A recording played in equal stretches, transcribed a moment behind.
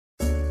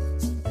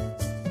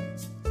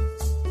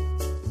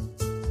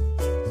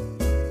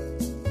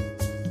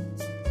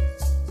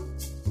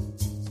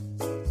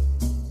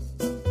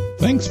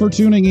Thanks for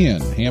tuning in.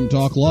 Ham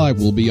Talk Live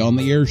will be on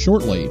the air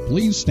shortly.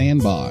 Please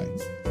stand by.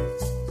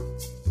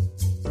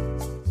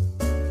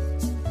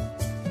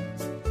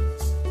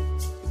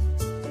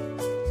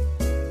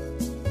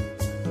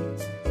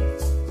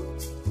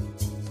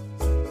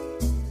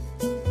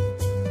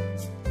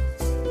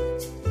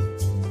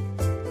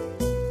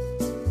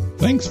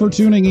 Thanks for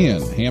tuning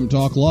in. Ham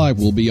Talk Live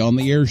will be on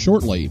the air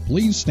shortly.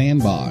 Please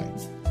stand by.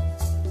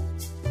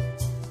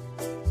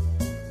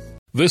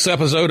 This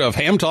episode of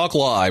Ham Talk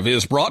Live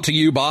is brought to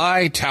you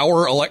by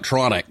Tower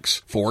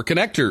Electronics. For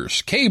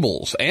connectors,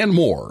 cables, and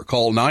more,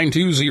 call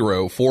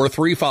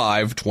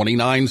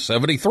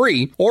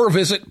 920-435-2973 or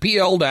visit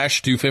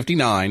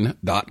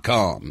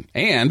pl-259.com.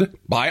 And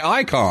by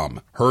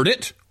ICOM. Heard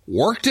it?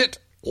 Worked it?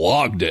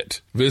 Logged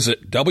it.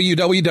 Visit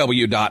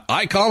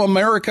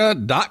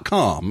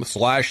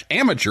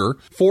www.icomamerica.com/amateur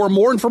for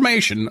more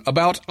information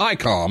about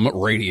ICOM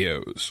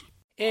radios.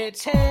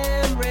 It's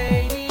Ham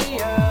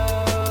Radio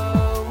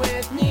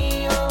with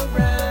Neil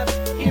Rapp.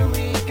 Here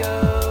we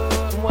go.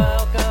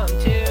 Welcome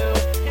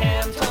to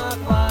Ham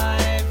Talk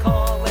Live.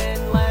 Call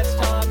in, let's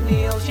talk.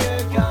 Neil's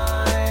your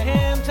guy.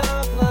 Ham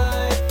Talk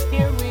Live.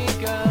 Here we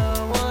go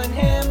on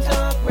Ham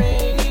Talk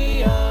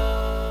Radio.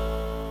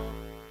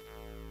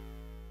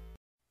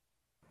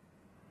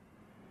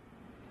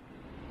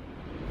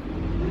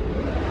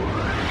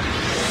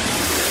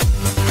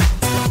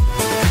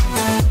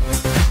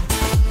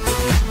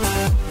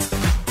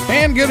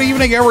 And good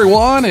evening,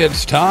 everyone.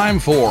 It's time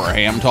for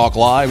Ham Talk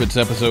Live. It's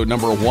episode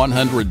number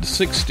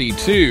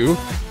 162.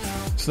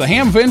 It's the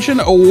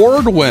Hamvention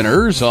Award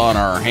winners on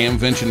our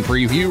Hamvention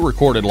preview,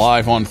 recorded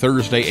live on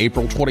Thursday,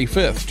 April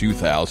 25th,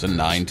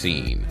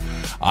 2019.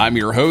 I'm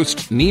your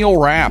host, Neil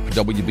Rapp,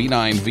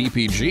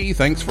 WB9VPG.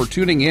 Thanks for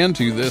tuning in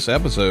to this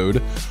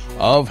episode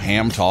of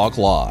Ham Talk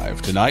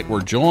Live. Tonight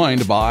we're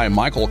joined by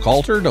Michael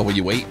Coulter,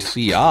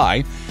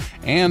 W8CI,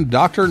 and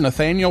Dr.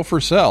 Nathaniel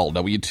Fursell,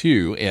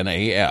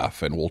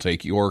 W2NAF, and we'll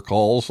take your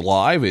calls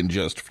live in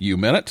just a few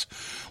minutes.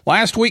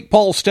 Last week,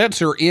 Paul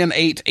Stetzer,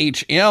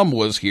 N8HM,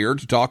 was here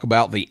to talk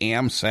about the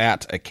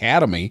AMSAT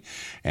Academy,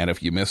 and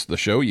if you missed the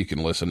show, you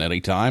can listen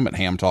anytime at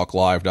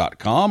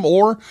hamtalklive.com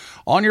or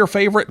on your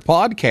favorite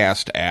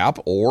podcast app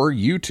or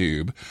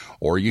YouTube,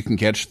 or you can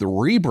catch the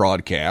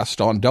rebroadcast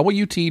on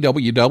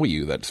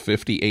WTWW, that's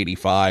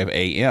 5085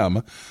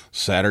 AM,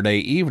 Saturday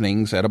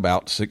evenings at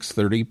about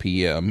 6:30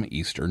 p.m.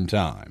 Eastern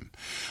Time.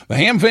 The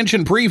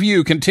Hamvention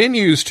preview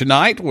continues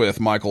tonight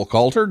with Michael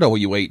Coulter,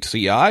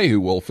 W8CI,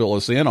 who will fill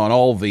us in on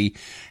all the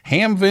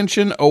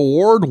Hamvention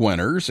Award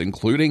winners,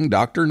 including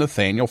Dr.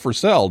 Nathaniel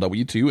Fursell,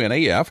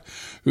 W2NAF,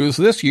 who is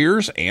this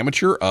year's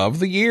Amateur of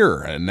the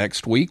Year. And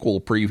next week,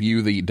 we'll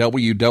preview the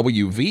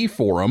WWV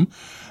Forum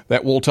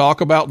that will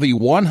talk about the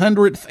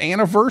 100th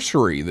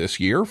anniversary this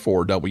year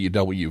for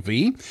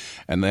WWV.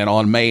 And then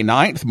on May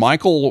 9th,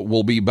 Michael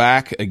will be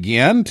back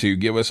again to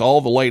give us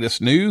all the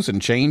latest news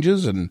and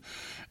changes and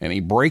any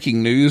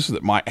breaking news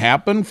that might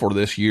happen for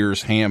this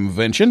year's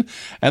Hamvention.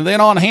 And then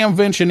on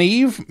Hamvention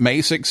Eve, May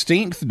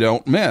 16th,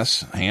 don't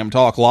miss Ham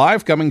Talk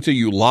Live, coming to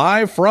you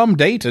live from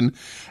Dayton,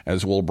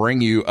 as we'll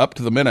bring you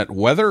up-to-the-minute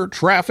weather,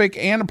 traffic,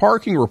 and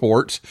parking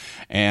reports,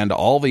 and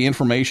all the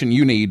information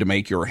you need to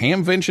make your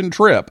Hamvention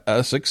trip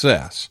a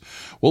success.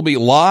 We'll be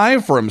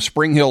live from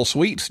Spring Hill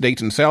Suites,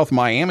 Dayton South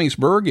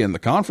Miamisburg, in the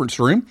conference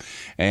room.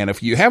 And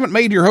if you haven't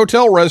made your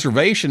hotel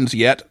reservations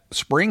yet,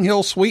 Spring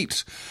Hill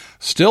Suites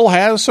still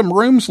has some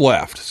rooms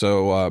left,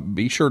 so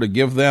be sure to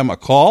give them a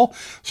call.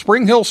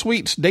 Spring Hill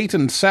Suites,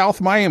 Dayton South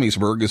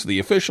Miamisburg, is the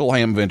official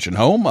Hamvention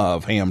home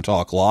of Ham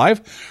Talk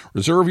Live.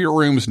 Reserve your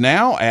rooms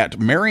now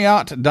at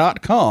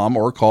Marriott.com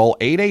or call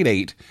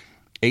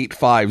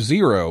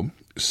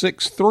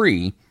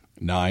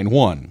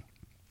 888-850-6391.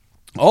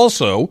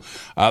 Also,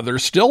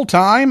 there's still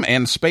time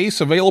and space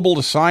available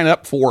to sign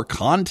up for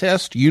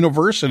Contest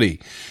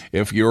University.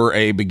 If you're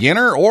a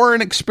beginner or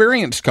an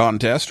experienced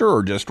contester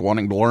or just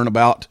wanting to learn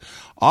about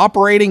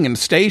operating and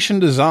station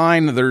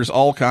design, there's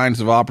all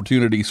kinds of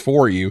opportunities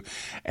for you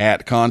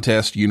at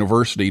Contest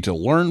University to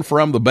learn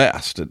from the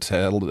best. It's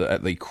held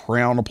at the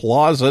Crown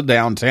Plaza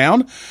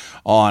downtown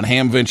on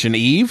Hamvention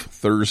Eve,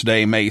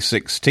 Thursday, May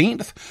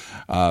 16th.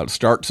 It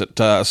starts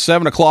at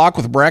 7 o'clock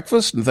with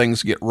breakfast, and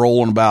things get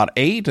rolling about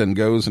 8 and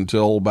goes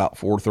until about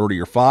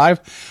 4:30 or 5.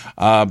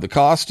 The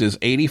cost is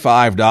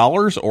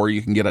 $85, or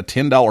you can get a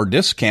 $10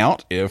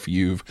 discount if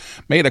you've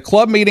made a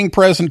club meeting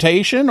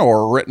presentation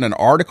or written an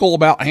article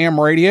about ham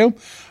radio.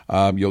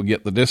 You'll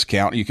get the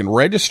discount. You can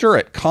register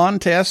at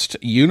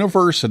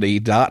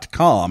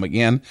contestuniversity.com.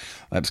 Again,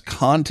 that's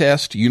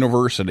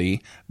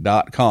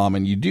contestuniversity.com.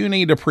 And you do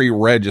need to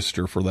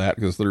pre-register for that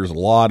because there's a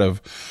lot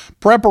of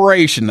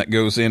preparation that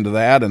goes into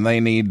that, and they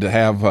need to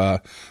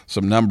have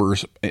some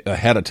numbers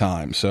ahead of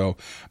time. So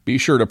be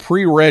sure to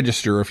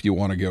pre-register if you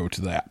want to go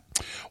to that.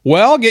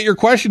 Well, get your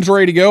questions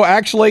ready to go.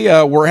 Actually,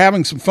 we're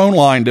having some phone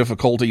line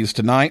difficulties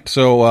tonight,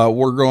 so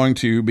we're going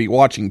to be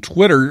watching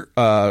Twitter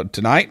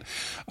tonight.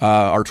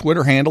 Our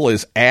Twitter handle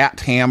is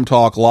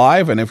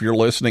 @HamTalkLive, and if you're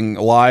listening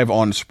live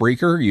on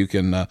Spreaker, you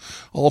can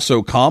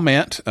also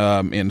comment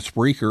in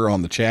Spreaker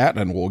on the chat,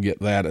 and we'll get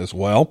that as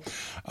well.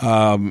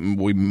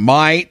 We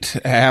might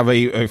have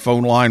a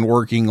phone line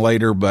working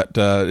later, but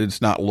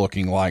it's not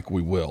looking like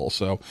we will.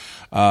 So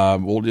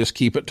we'll just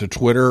keep it to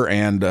Twitter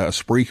and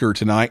Spreaker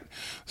tonight.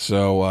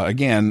 So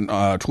again,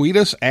 tweet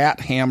us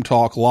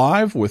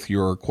 @HamTalkLive with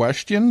your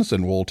questions,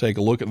 and we'll take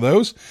a look at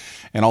those.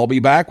 And I'll be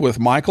back with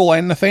Michael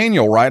and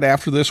Nathaniel right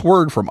after this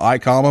word from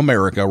ICOM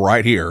America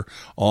right here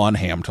on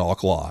Ham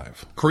Talk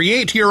Live.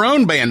 Create your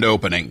own band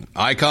opening.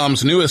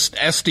 ICOM's newest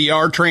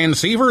SDR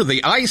transceiver,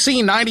 the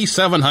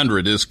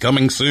IC9700, is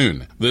coming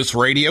soon. This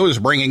radio is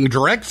bringing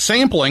direct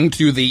sampling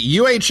to the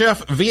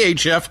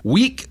UHF-VHF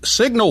weak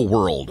signal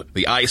world.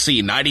 The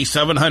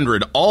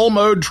IC9700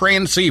 all-mode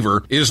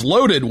transceiver is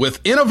loaded with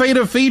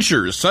innovative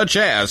features such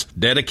as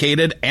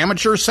dedicated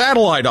amateur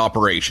satellite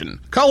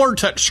operation, color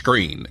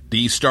touchscreen,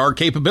 D-Star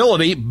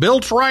capability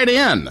built right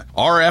in,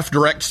 RF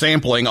direct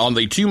sampling on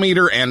the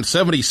 2-meter and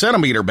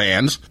 70-centimeter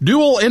bands,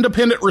 dual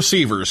independent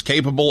receivers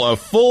capable of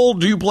full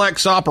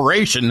duplex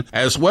operation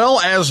as well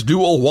as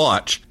dual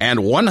watch, and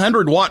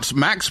 100 watts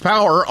max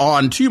power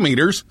on 2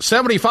 meters,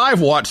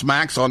 75 watts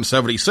max on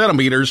 70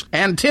 centimeters,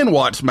 and 10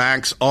 watts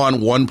max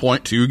on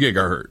 1.2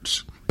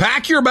 gigahertz.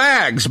 Pack your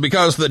bags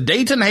because the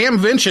Dayton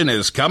Hamvention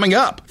is coming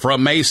up.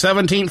 From May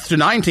 17th to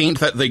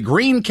 19th at the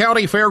Greene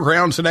County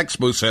Fairgrounds and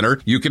Expo Center,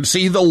 you can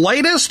see the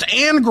latest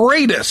and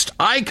greatest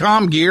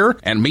ICOM gear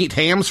and meet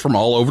hams from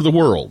all over the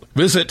world.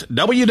 Visit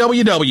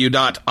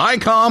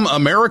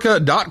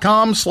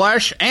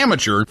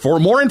www.icomamerica.com/amateur for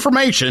more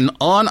information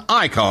on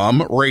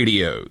ICOM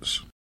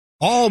radios.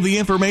 All the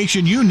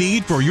information you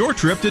need for your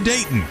trip to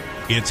Dayton.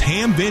 It's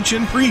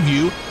Hamvention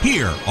Preview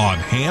here on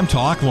Ham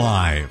Talk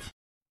Live.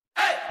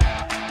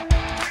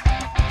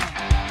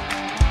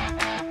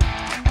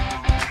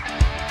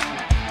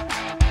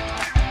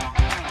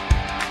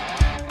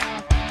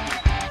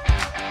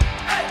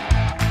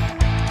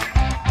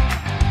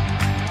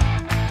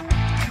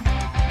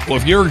 Well,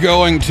 if you're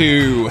going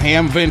to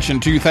Hamvention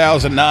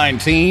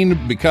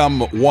 2019,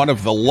 become one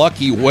of the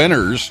lucky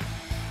winners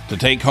to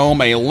take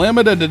home a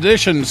limited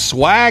edition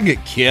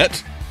swag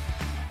kit.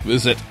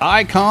 Visit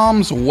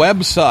ICOM's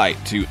website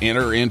to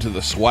enter into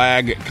the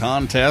swag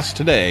contest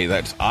today.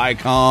 That's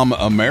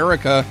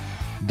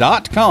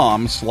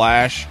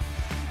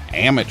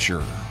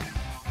icomamerica.com/amateur.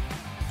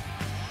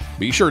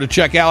 Be sure to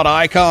check out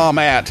ICOM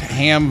at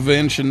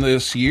Hamvention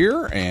this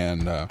year,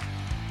 and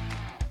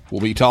we'll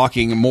be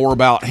talking more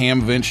about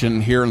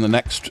Hamvention here in the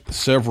next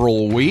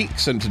several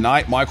weeks. And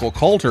tonight, Michael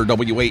Coulter,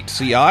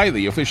 W8CI,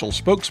 the official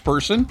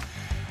spokesperson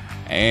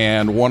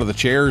and one of the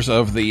chairs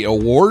of the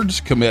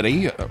awards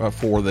committee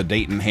for the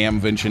Dayton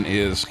Hamvention,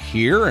 is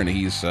here. And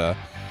he's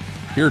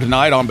here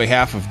tonight on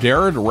behalf of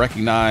DARA to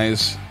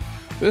recognize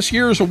this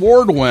year's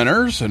award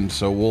winners. And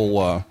so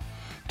we'll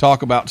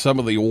talk about some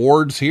of the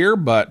awards here.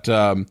 But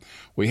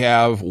we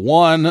have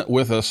one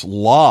with us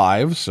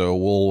live, so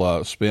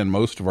we'll spend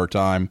most of our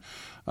time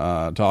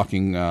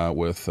talking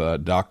with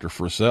Dr.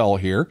 Frizzell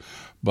here.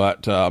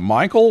 But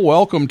Michael,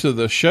 welcome to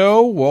the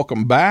show.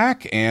 Welcome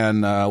back,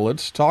 and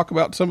let's talk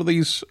about some of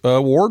these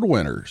award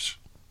winners.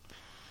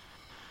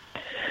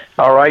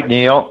 All right,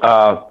 Neil.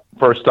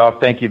 First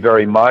off, thank you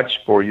very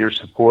much for your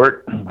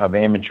support of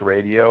Amateur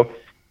Radio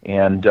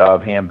and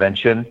of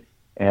Hamvention.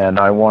 And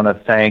I want to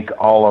thank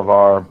all of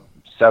our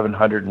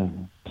 700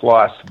 and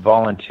plus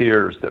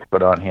volunteers that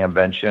put on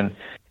Hamvention.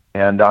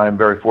 And I'm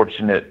very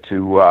fortunate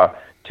to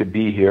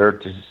be here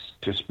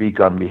to speak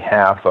on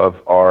behalf of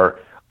our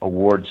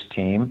awards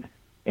team.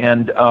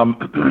 And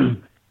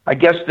I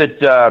guess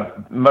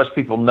that most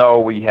people know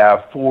we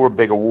have 4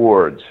 big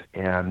awards,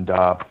 and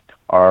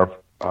our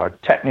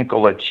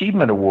Technical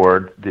Achievement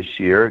Award this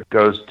year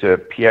goes to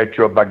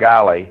Pietro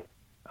Bagali,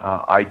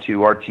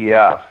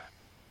 I2RTF.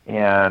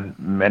 And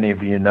many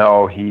of you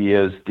know he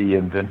is the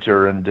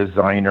inventor and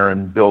designer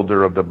and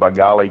builder of the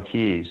Bagali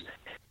keys.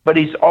 But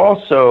he's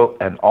also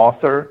an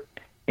author,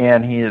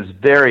 and he is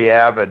very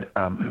avid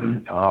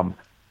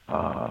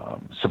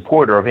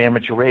supporter of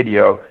amateur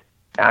radio,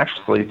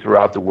 actually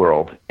throughout the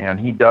world. And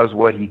he does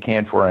what he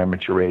can for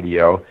amateur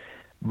radio.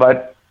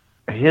 But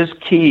his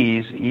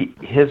keys,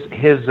 his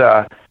keys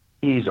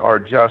are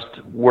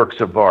just works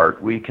of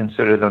art. We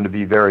consider them to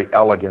be very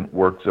elegant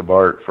works of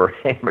art for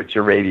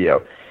amateur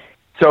radio.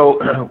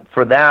 So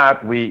for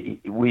that, we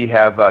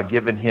have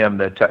given him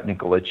the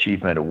Technical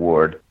Achievement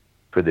Award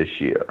for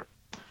this year.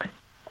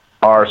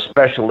 Our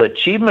Special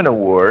Achievement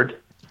Award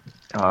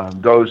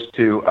goes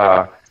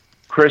to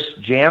Chris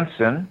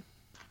Jansen,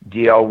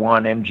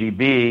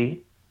 DL1MGB,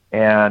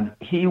 and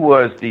he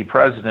was the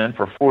president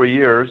for 4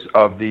 years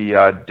of the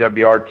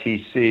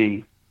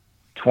WRTC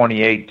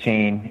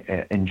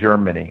 2018 in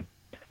Germany.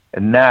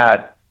 And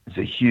that is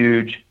a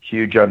huge,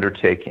 huge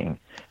undertaking.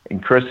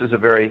 And Chris is a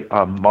very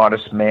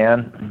modest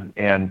man,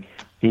 and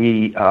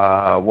He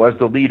was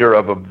the leader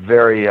of a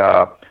very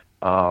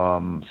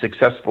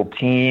successful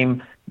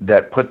team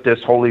that put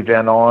this whole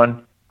event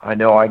on. I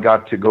know I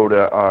got to go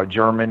to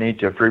Germany,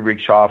 to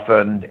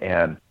Friedrichshafen,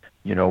 and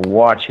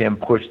watch him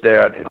push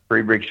that at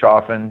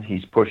Friedrichshafen.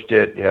 He's pushed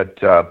it at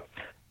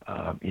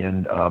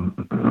in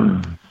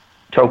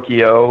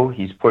Tokyo.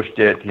 He's pushed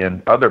it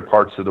in other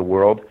parts of the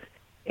world,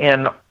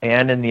 and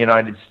in the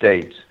United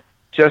States.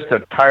 Just a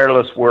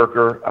tireless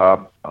worker,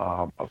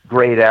 a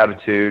great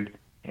attitude,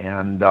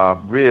 and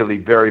really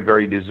very,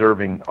 very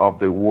deserving of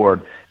the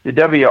award. The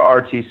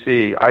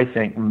WRTC, I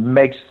think,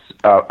 makes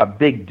a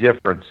big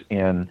difference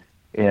in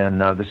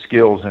the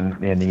skills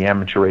in the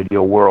amateur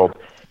radio world.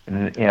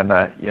 And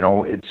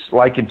it's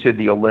likened to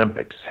the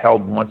Olympics,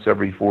 held once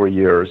every 4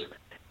 years.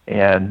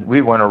 And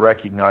we want to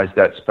recognize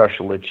that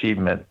special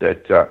achievement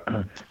that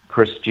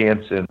Chris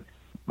Jansen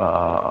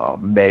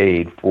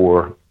made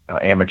for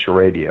amateur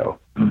radio.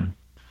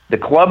 The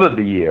Club of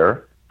the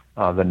Year,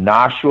 the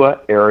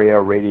Nashua Area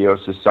Radio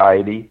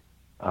Society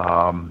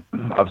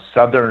of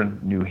Southern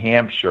New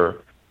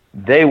Hampshire,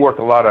 they work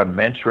a lot on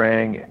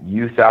mentoring and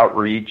youth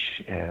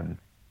outreach and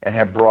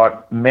have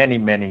brought many,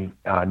 many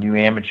new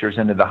amateurs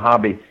into the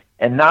hobby.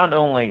 And not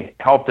only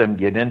help them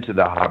get into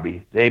the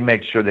hobby, they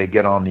make sure they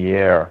get on the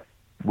air,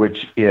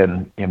 which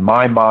in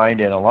my mind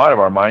and a lot of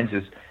our minds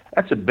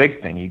that's a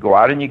big thing. You go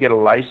out and you get a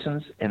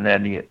license, and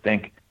then you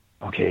think,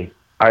 okay,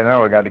 I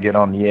know I got to get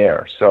on the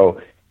air.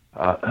 So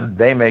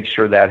they make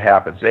sure that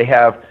happens. They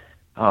have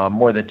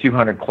more than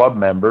 200 club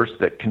members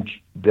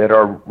that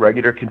are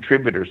regular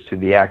contributors to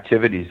the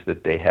activities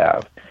that they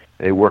have.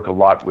 They work a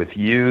lot with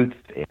youth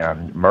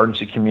and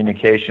emergency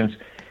communications.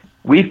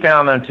 We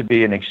found them to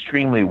be an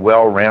extremely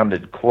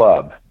well-rounded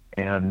club,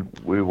 and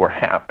we were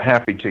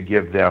happy to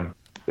give them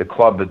the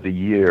Club of the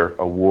Year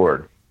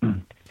award.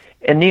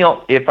 And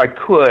Neil, if I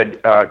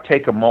could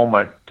take a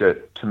moment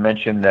to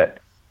mention that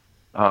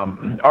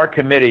our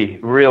committee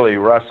really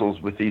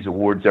wrestles with these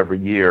awards every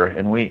year,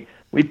 and we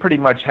pretty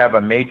much have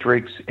a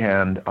matrix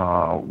and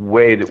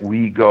way that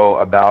we go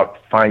about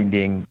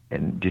finding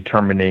and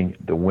determining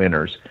the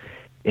winners.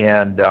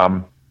 And,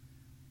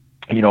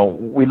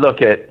 we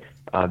look at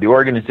the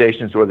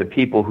organizations or the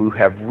people who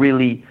have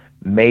really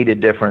made a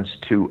difference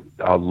to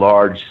a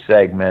large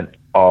segment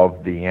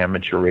of the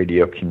amateur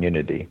radio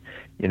community.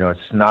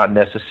 It's not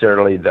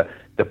necessarily the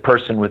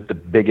person with the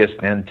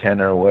biggest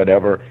antenna or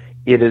whatever.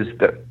 It is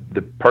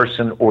the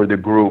person or the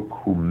group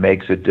who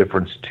makes a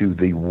difference to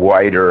the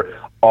wider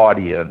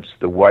audience,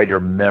 the wider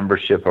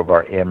membership of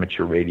our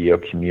amateur radio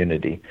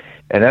community.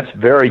 And that's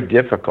very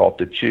difficult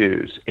to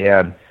choose.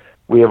 And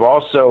we have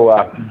also,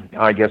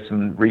 I guess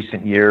in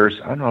recent years,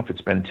 I don't know if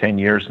it's been 10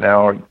 years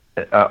now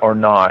or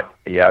not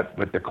yet,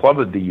 but the Club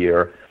of the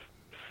Year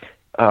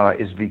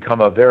has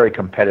become a very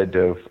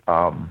competitive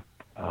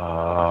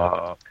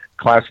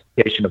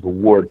classification of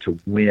award to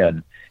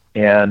win.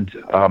 And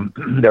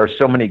there are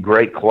so many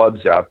great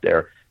clubs out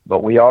there,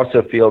 but we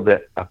also feel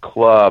that a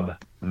club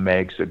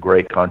makes a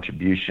great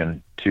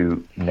contribution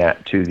to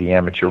the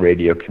amateur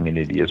radio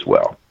community as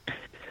well.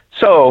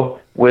 So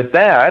with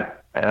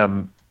that,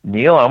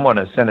 Neil, I'm going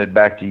to send it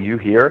back to you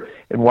here.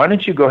 And why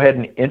don't you go ahead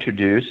and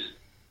introduce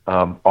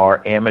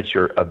our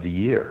Amateur of the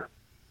Year?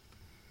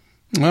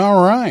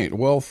 All right.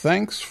 Well,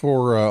 thanks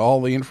for all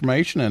the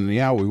information. And,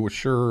 yeah, we would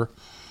sure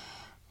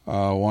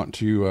want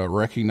to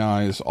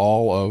recognize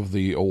all of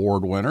the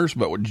award winners.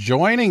 But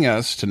joining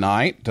us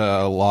tonight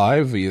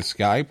live via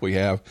Skype, we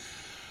have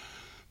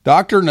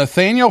Dr.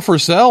 Nathaniel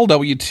Frissell,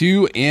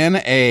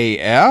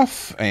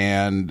 W2NAF,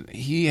 and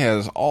he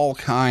has all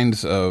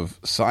kinds of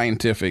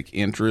scientific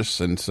interests,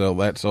 and so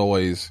that's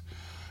always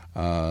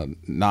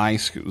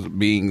nice,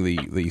 being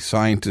the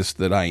scientist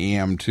that I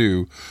am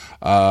too.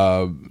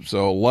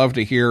 So love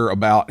to hear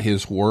about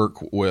his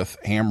work with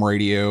ham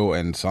radio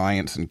and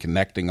science and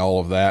connecting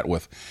all of that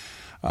with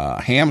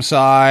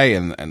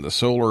HamSci and the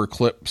solar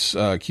eclipse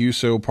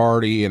QSO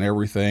party and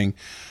everything.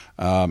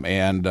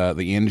 And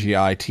the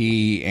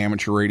NGIT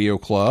Amateur Radio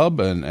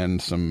Club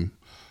and some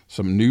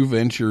new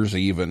ventures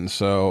even.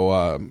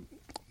 So,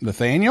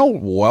 Nathaniel,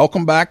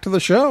 welcome back to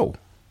the show.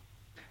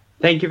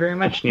 Thank you very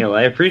much, Neil.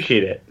 I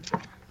appreciate it.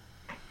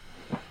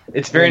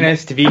 It's very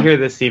nice to be here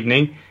this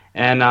evening,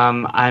 and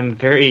I'm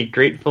very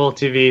grateful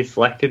to be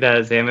selected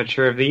as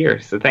Amateur of the Year,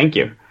 so thank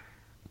you.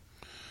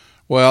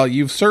 Well,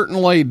 you've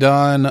certainly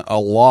done a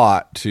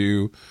lot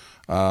to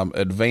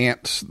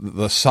advance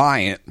the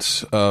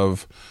science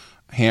of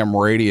ham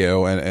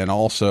radio, and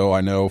also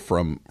I know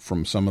from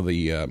some of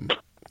the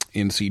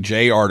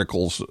NCJ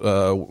articles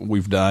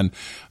we've done,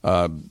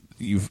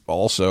 you've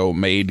also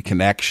made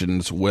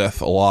connections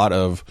with a lot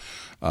of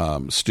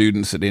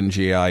students at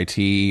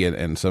NGIT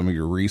and some of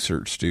your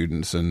research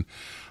students, and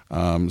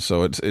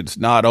so it's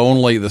not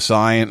only the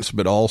science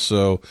but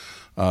also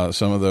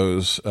some of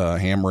those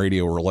ham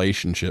radio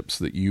relationships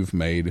that you've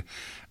made.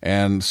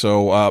 And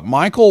so,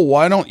 Michael,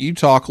 why don't you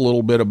talk a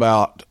little bit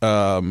about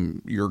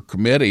your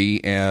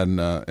committee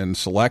and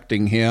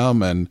selecting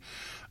him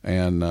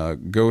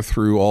and go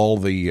through all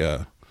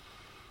the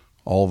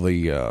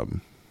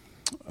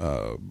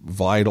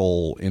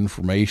vital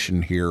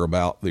information here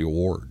about the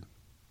award?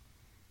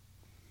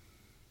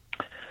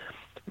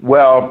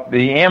 Well,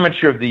 the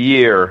Amateur of the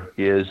Year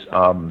is,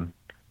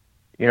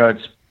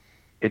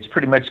 it's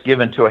pretty much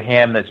given to a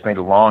ham that's made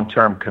a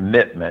long-term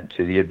commitment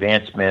to the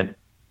advancement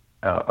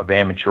of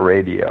amateur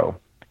radio.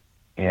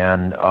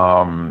 And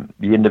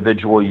the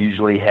individual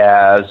usually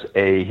has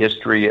a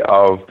history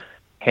of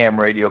ham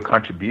radio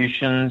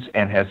contributions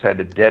and has had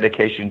a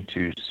dedication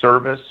to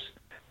service,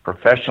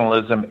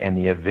 professionalism, and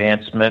the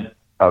advancement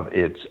of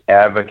its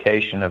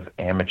avocation of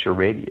amateur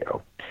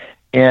radio.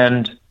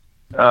 And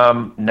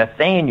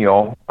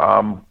Nathaniel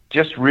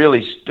just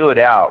really stood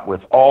out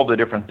with all the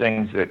different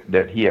things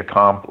that he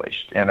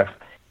accomplished. And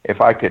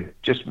if I could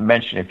just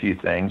mention a few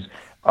things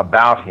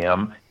about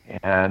him,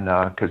 and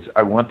because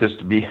I want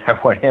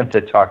him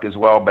to talk as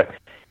well, but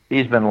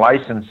he's been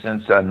licensed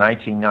since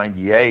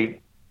 1998,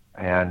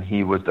 and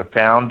he was the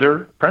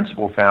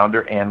principal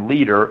founder, and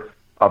leader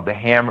of the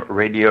Ham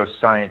Radio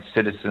Science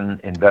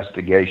Citizen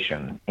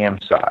Investigation,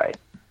 AMSCI.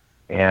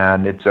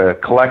 And it's a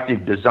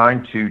collective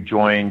designed to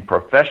join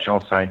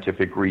professional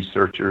scientific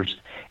researchers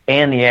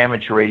and the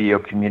amateur radio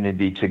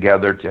community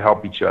together to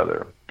help each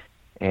other.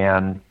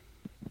 And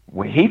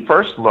when he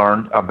first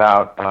learned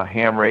about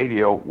ham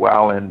radio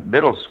while in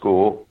middle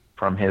school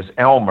from his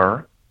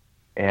Elmer,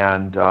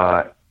 and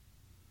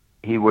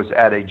he was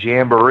at a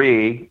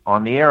jamboree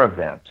on the air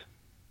event.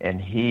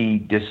 And he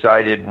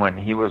decided when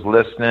he was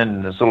listening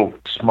in this little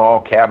small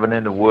cabin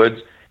in the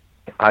woods,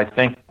 I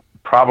think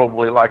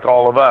probably like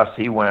all of us,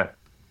 he went,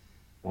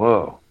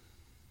 whoa,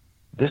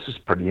 this is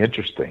pretty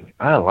interesting.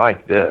 I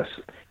like this.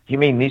 You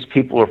mean these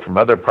people are from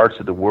other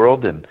parts of the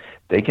world and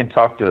they can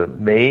talk to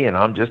me and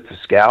I'm just a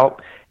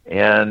scout?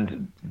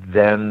 And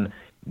then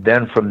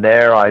from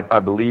there, I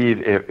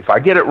believe, if I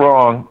get it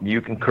wrong, you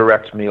can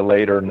correct me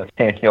later,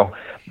 Nathaniel.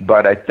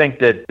 But I think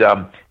that,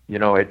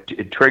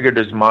 it triggered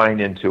his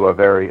mind into a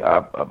very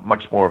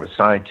much more of a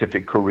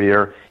scientific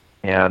career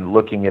and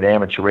looking at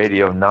amateur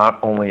radio not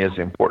only as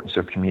the importance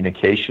of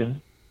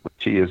communication, which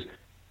he is,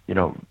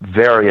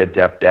 very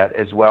adept at,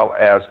 as well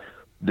as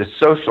the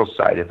social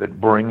side of it,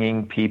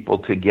 bringing people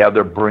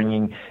together,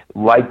 bringing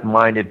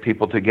like-minded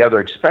people together,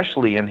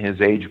 especially in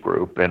his age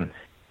group.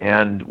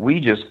 And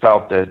we just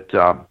felt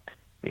that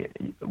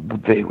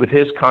with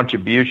his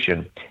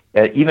contribution,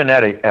 even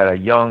at a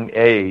young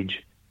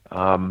age,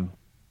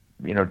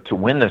 to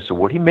win this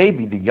award, he may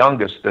be the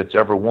youngest that's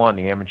ever won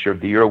the Amateur of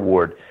the Year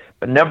award.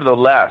 But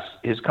nevertheless,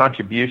 his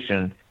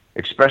contribution,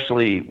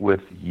 especially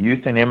with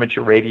youth in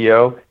amateur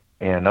radio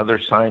and other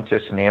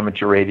scientists in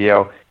amateur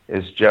radio,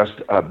 has just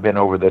been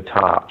over the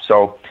top.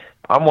 So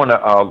I'm going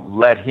to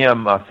let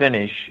him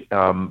finish.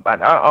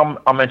 But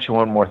I'll mention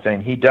one more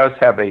thing. He does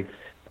have a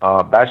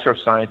Bachelor of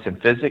Science in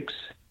Physics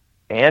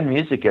and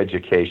Music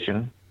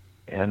Education,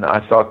 and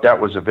I thought that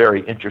was a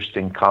very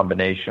interesting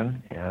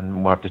combination.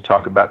 And we'll have to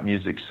talk about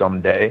music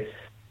someday,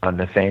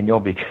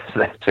 Nathaniel, because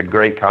that's a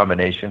great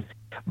combination.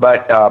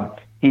 But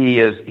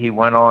he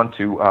went on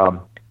to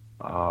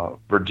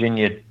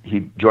Virginia.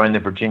 He joined the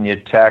Virginia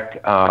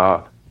Tech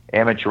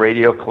Amateur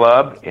Radio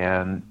Club,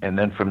 and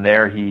then from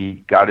there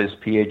he got his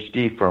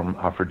PhD from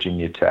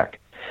Virginia Tech.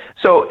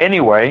 So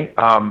anyway,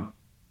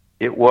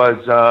 it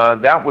was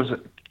that was,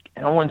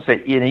 I wouldn't say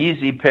an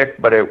easy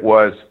pick, but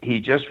he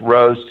just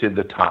rose to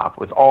the top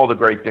with all the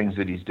great things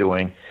that he's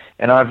doing.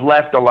 And I've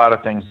left a lot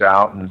of things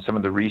out and some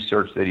of the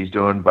research that he's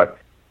doing, but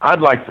I'd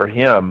like for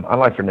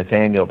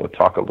Nathaniel to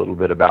talk a little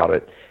bit about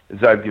it,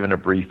 as I've given a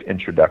brief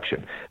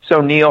introduction. So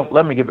Neil,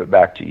 let me give it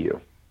back to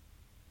you.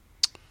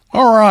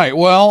 All right.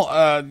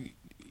 Well,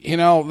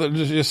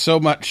 there's just so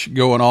much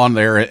going on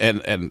there,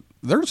 and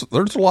there's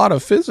a lot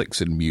of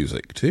physics in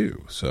music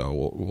too.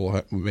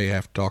 So we may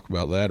have to talk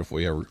about that if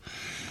we ever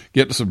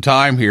get to some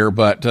time here.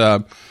 But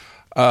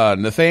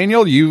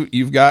Nathaniel,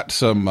 you've got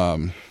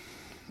some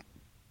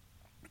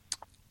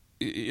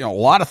a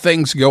lot of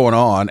things going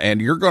on,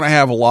 and you're going to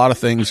have a lot of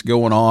things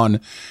going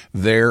on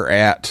there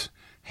at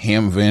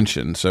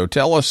Hamvention. So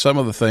tell us some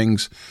of the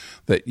things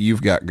that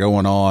you've got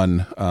going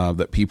on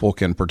that people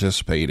can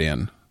participate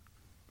in.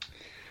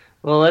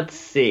 Well, let's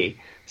see.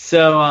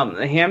 So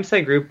the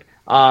HamSci group,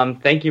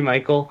 thank you,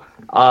 Michael,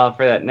 for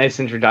that nice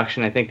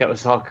introduction. I think that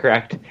was all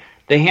correct.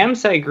 The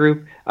HamSci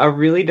group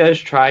really does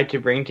try to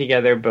bring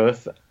together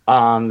both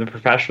the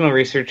professional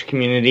research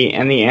community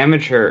and the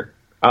amateur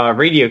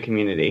radio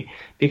community,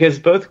 because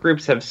both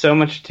groups have so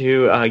much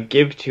to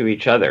give to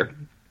each other.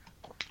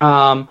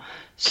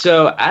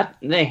 So at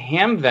the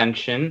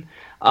Hamvention,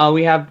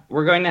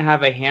 we're going to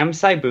have a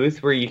HamSci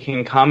booth where you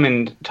can come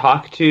and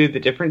talk to the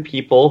different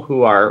people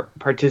who are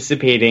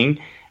participating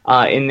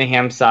in the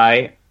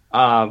HamSci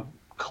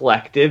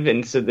collective.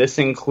 And so this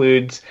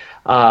includes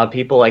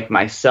people like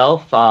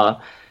myself,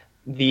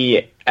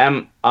 the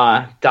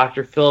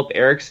Dr. Philip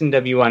Erickson,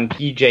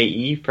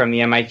 W1PJE from the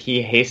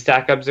MIT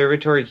Haystack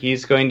Observatory.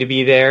 He's going to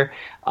be there.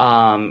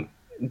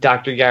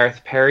 Dr.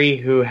 Gareth Perry,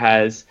 who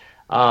has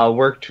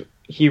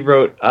he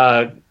wrote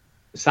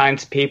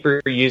science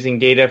paper using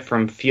data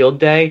from Field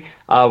Day,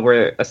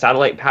 where a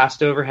satellite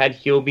passed overhead.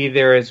 He'll be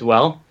there as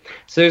well.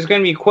 So there's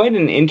going to be quite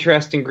an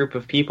interesting group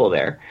of people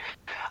there.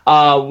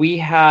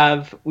 We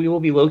will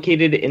be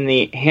located in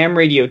the Ham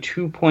Radio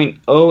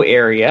 2.0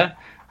 area,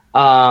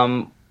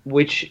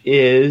 which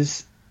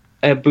is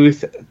a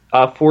booth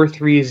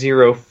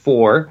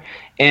 4304,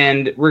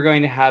 and we're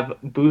going to have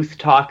booth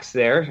talks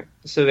there.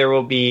 So there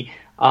will be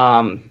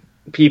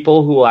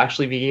people who will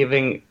actually be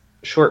giving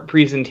short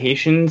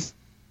presentations,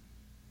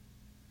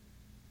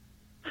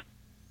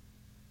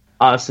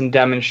 some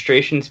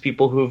demonstrations,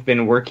 people who've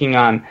been working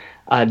on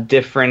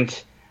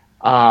different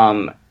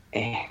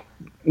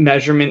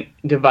measurement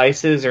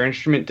devices or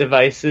instrument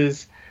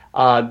devices.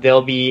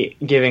 They'll be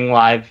giving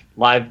live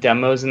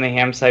demos in the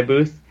HamSci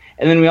booth.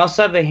 And then we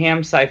also have the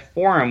HamSci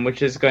Forum,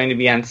 which is going to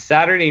be on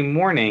Saturday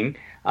morning,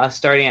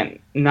 starting at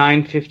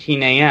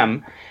 9:15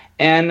 a.m.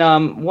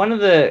 And one of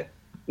the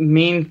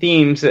main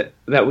themes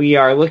that we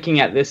are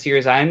looking at this year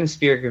is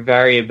ionospheric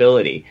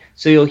variability.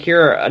 So you'll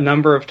hear a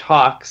number of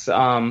talks,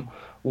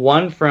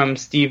 one from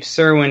Steve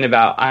Serwin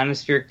about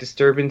ionospheric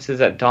disturbances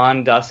at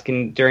dawn, dusk,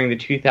 and during the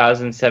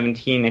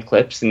 2017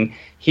 eclipse. And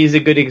he's a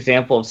good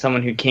example of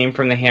someone who came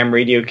from the ham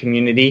radio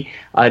community,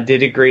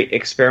 did a great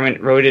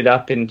experiment, wrote it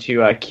up into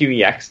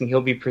QEX, and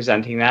he'll be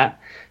presenting that.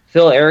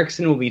 Phil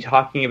Erickson will be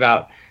talking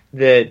about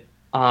the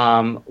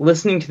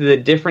listening to the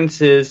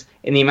differences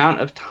in the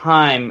amount of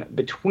time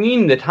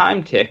between the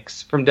time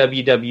ticks from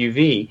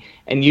WWV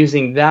and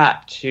using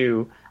that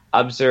to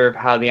observe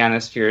how the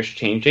ionosphere is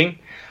changing.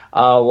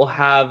 We'll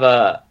have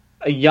a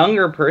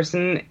younger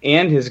person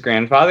and his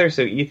grandfather.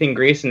 So Ethan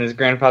Grace and his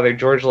grandfather,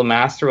 George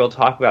Lemaster, will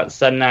talk about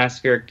sudden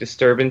ionospheric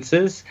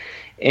disturbances.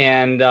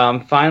 And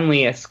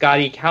finally,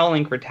 Scotty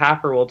Cowling for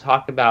Tapper will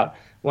talk about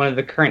one of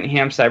the current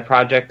HamSci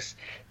projects,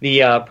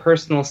 the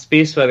Personal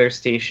Space Weather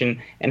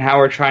Station, and how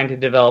we're trying to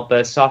develop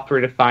a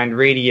software-defined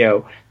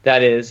radio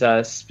that is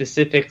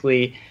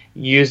specifically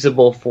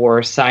usable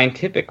for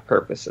scientific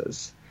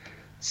purposes.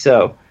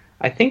 So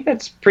I think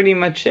that's pretty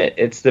much it.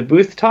 It's the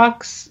booth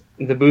talks,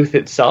 the booth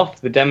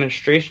itself, the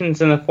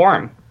demonstrations, and the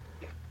forum.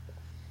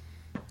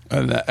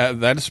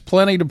 That's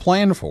plenty to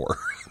plan for.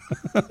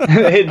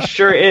 It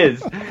sure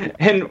is,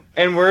 and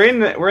we're in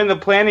the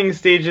planning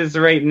stages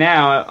right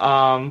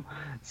now.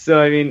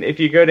 So I mean, if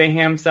you go to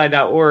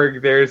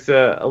hamsci.org, there's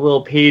a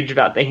little page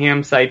about the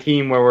HamSci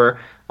team where we're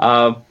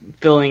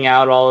filling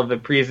out all of the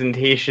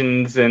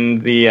presentations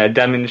and the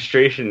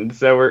demonstrations.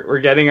 So we're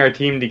getting our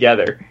team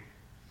together.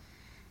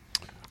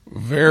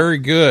 Very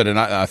good, and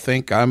I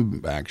think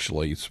I'm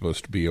actually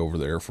supposed to be over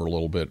there for a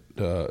little bit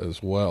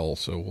as well,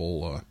 so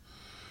we'll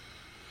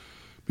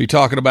be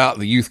talking about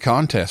the youth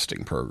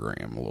contesting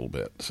program a little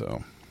bit.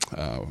 So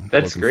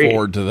that's looking great.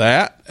 Forward to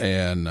that,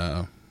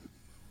 and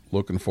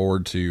looking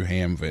forward to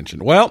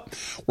Hamvention. Well,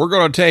 we're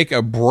going to take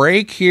a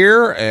break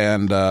here,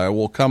 and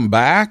we'll come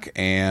back,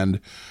 and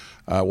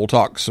we'll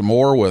talk some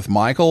more with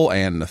Michael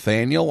and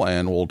Nathaniel,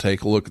 and we'll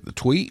take a look at the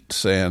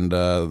tweets and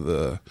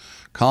the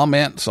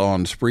comments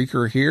on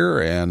Spreaker here,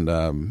 and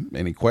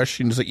any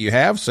questions that you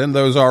have, send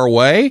those our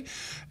way,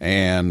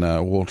 and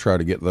we'll try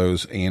to get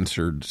those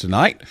answered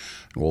tonight.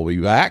 We'll be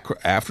back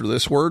after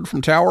this word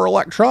from Tower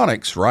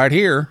Electronics right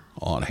here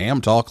on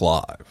Ham Talk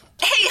Live.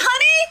 Hey,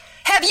 honey,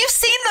 have you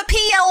seen the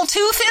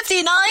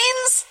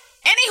PL259s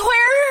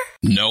anywhere?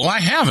 No,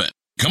 I haven't.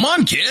 Come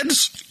on,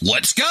 kids.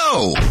 Let's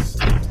go.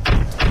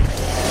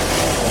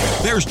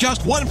 There's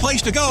just one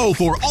place to go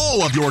for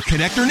all of your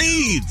connector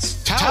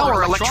needs.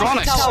 Tower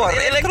Electronics. Tower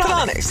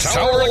Electronics.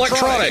 Tower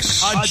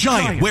Electronics. A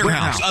giant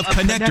warehouse of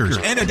connectors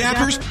and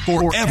adapters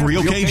for every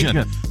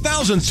occasion.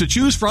 Thousands to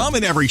choose from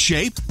in every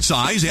shape,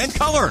 size, and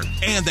color.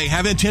 And they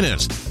have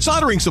antennas,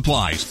 soldering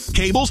supplies,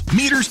 cables,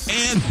 meters,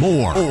 and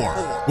more.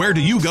 Where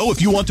do you go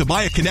if you want to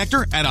buy a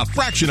connector at a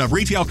fraction of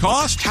retail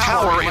cost?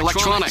 Tower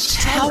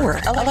Electronics. Tower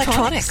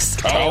Electronics.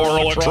 Tower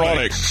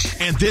Electronics.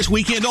 And this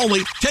weekend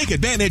only, take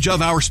advantage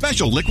of our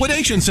special liquidation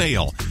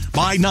sale.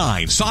 Buy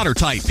 9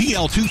 solder-type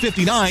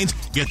PL259s,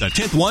 get the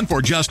 10th one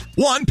for just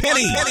 $1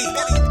 penny.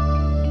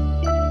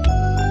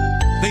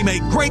 They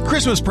make great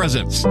Christmas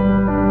presents.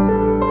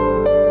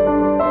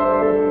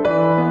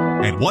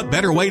 And what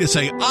better way to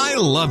say I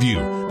love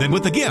you than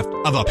with the gift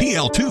of a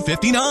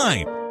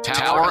PL259?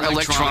 Tower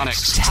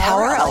Electronics.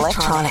 Tower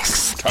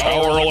Electronics.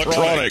 Tower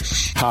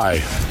Electronics.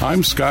 Hi,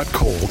 I'm Scott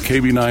Cole,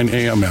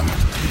 KB9AMM,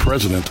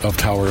 president of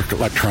Tower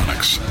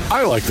Electronics.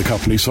 I like the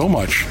company so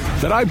much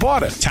that I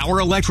bought it. Tower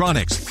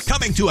Electronics,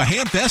 coming to a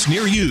Hamfest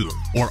near you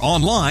or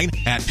online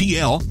at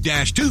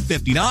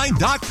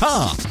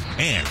pl-259.com.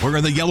 And we're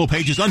in the yellow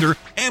pages under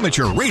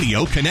Amateur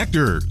Radio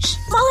Connectors.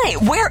 My,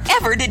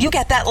 wherever did you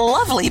get that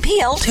lovely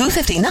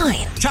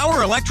PL259?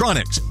 Tower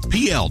Electronics,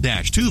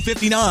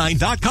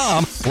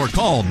 pl-259.com or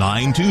call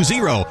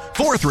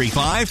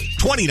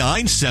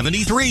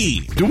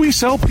 920-435-2973. Do we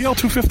sell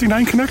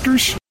PL259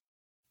 connectors?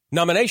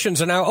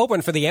 Nominations are now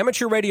open for the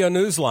Amateur Radio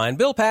Newsline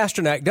Bill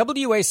Pasternak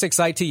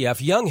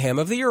WA6ITF Young Ham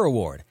of the Year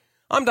Award.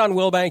 I'm Don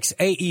Wilbanks,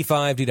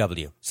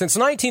 AE5DW. Since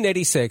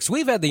 1986,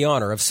 we've had the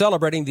honor of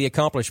celebrating the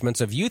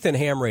accomplishments of youth in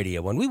ham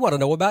radio, and we want to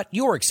know about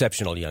your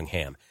exceptional young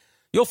ham.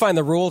 You'll find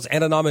the rules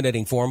and a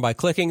nominating form by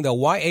clicking the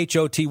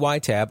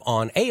YHOTY tab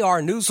on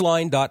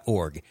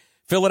arnewsline.org.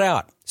 Fill it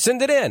out,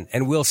 send it in,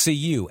 and we'll see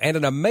you and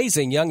an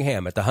amazing young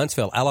ham at the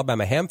Huntsville,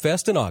 Alabama Ham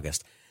Fest in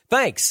August.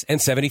 Thanks, and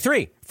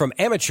 73 from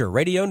Amateur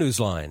Radio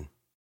Newsline.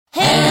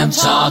 Ham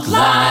Talk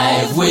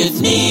Live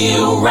with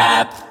Neil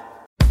Rapp.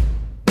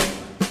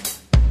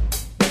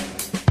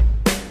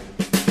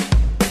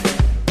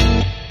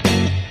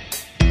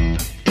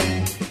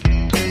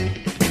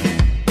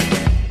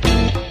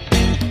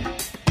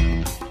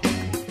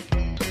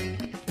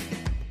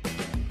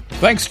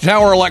 Thanks to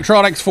Tower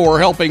Electronics for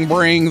helping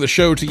bring the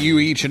show to you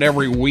each and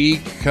every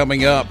week.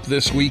 Coming up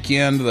this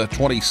weekend, the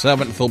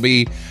 27th, will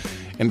be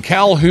in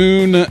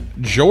Calhoun,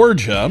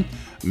 Georgia.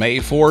 May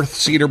 4th,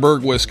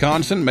 Cedarburg,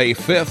 Wisconsin. May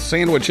 5th,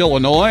 Sandwich,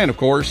 Illinois. And, of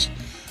course,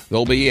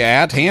 they'll be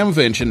at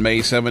Hamvention May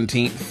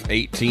 17th,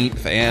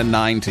 18th, and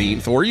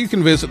 19th. Or you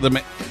can visit them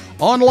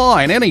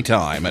online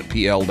anytime at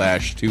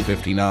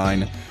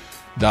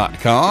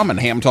pl-259.com. And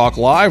Ham Talk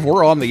Live,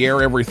 we're on the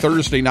air every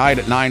Thursday night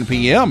at 9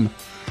 p.m.,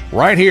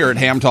 right here at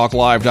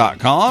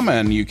hamtalklive.com,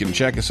 and you can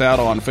check us out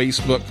on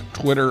Facebook,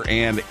 Twitter,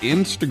 and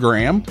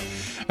Instagram.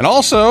 And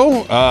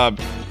also,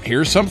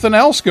 here's something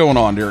else going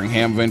on during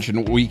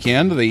Hamvention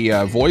weekend.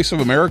 The Voice of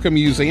America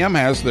Museum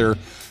has their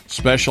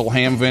special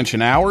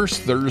Hamvention hours,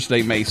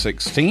 Thursday, May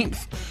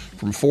 16th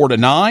from 4 to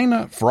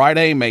 9,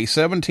 Friday, May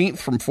 17th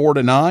from 4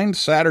 to 9,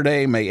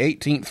 Saturday, May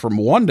 18th from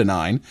 1 to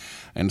 9,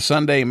 and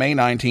Sunday, May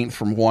 19th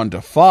from 1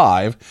 to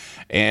 5.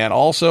 And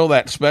also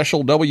that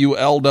special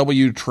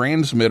WLW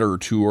transmitter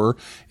tour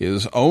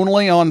is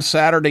only on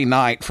Saturday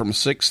night from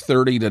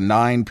 6:30 to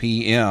 9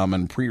 p.m.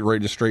 and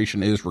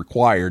pre-registration is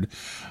required.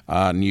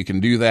 And you can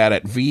do that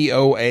at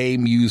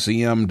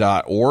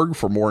voamuseum.org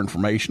for more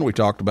information. We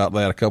talked about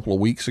that a couple of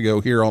weeks ago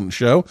here on the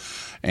show.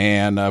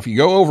 And if you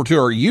go over to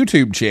our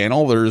YouTube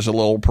channel, there's a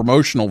little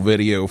promotional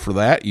video for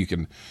that. You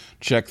can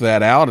check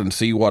that out and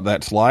see what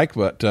that's like.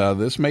 But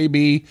this may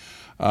be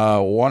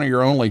one of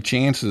your only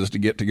chances to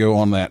get to go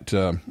on that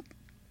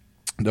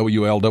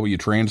WLW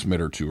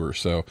transmitter tour.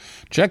 So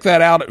check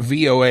that out at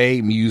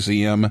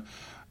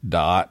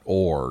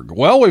voamuseum.org.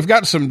 Well, we've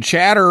got some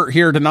chatter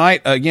here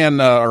tonight.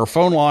 Again, our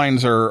phone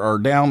lines are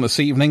down this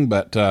evening,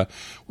 but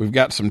we've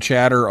got some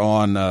chatter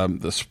on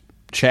the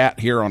chat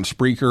here on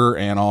Spreaker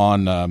and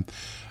on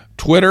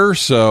Twitter.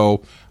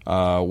 So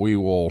we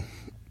will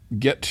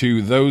get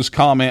to those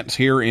comments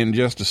here in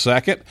just a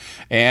second.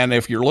 And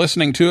if you're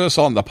listening to us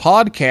on the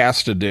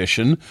podcast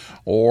edition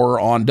or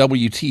on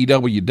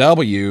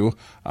WTWW,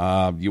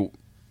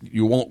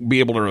 you won't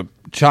be able to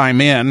chime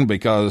in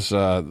because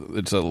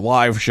it's a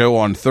live show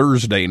on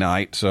Thursday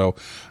night. So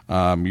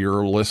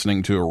you're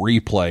listening to a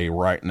replay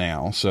right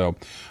now. So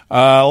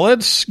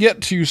let's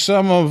get to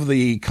some of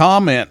the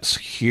comments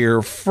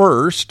here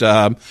first.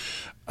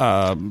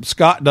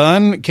 Scott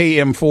Dunn,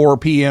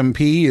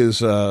 KM4PMP,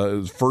 is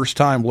a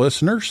first-time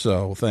listener,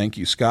 so thank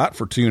you, Scott,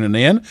 for tuning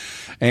in.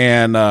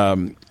 And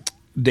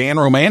Dan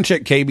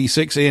Romanchik,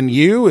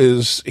 KB6NU,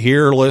 is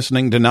here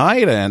listening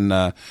tonight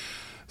and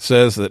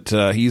says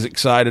that he's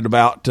excited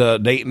about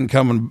Dayton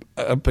coming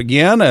up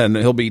again, and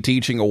he'll be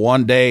teaching a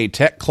one-day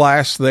tech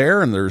class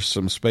there, and there's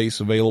some space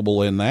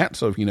available in that.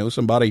 So if you know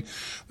somebody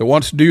that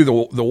wants to do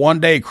the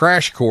one-day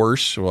crash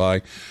course,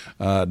 why,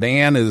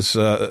 Dan is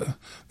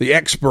the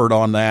expert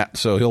on that,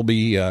 so he'll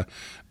be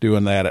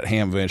doing that at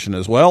Hamvention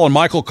as well. And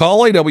Michael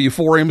Cawley,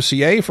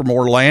 W4MCA from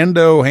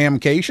Orlando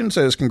Hamcation,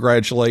 says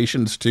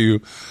congratulations to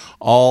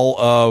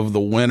all of the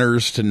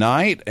winners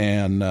tonight.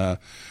 And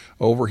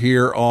over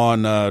here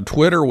on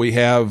Twitter, we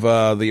have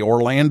the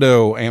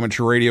Orlando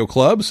Amateur Radio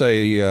Club.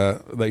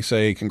 They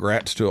say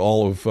congrats to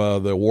all of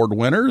the award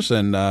winners,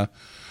 and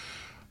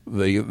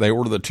they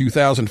were the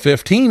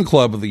 2015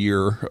 Club of the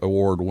Year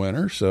award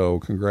winner. So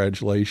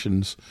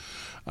congratulations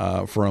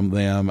from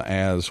them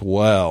as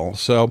well.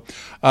 So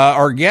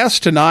our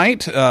guest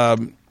tonight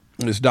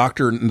is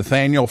Dr.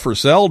 Nathaniel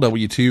Frissell,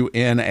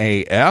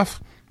 W2NAF,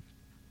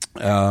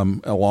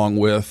 along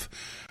with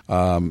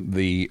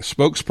the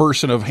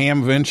spokesperson of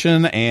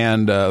Hamvention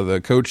and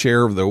the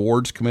co-chair of the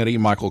awards committee,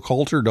 Michael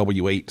Coulter,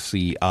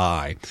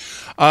 W8CI.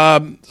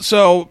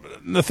 So,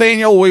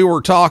 Nathaniel, we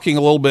were talking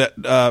a little bit,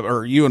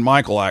 or you and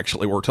Michael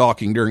actually were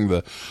talking during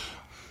the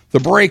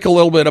break a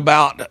little bit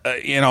about,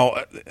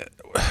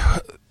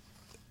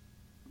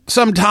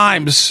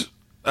 sometimes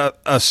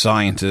a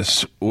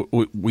scientist,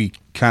 we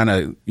kind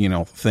of,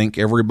 think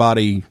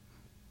everybody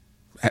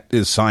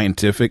is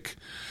scientific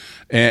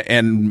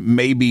and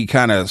maybe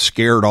kind of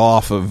scared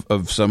off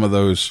of some of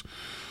those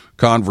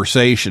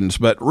conversations.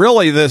 But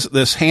really, this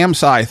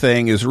HamSci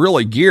thing is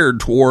really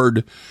geared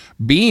toward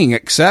being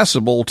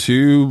accessible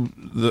to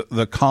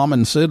the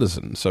common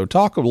citizen. So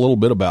talk a little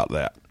bit about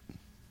that.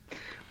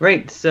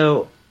 Right.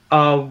 So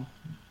at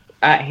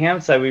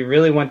HamSci, we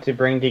really want to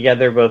bring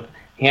together both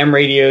ham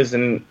radios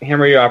and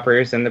ham radio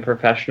operators and the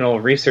professional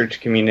research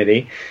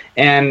community.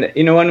 And,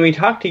 when we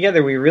talk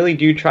together, we really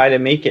do try to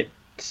make it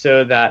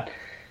so that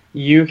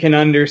you can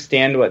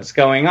understand what's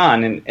going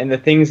on. And the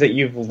things that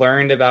you've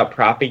learned about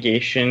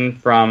propagation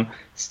from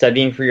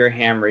studying for your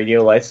ham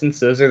radio license,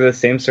 those are the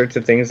same sorts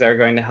of things that are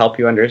going to help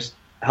you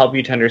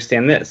to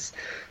understand this.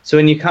 So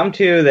when you come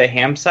to the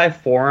HamSci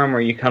forum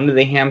or you come to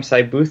the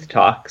HamSci booth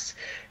talks,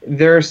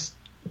 there's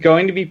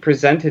going to be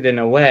presented in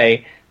a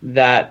way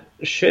that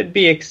should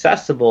be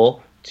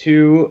accessible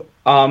to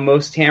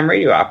most ham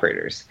radio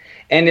operators.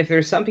 And if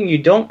there's something you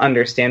don't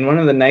understand, one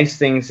of the nice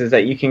things is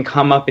that you can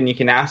come up and you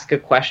can ask a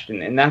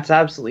question, and that's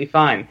absolutely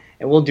fine.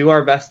 And we'll do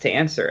our best to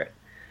answer it.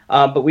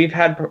 But we've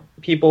had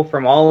people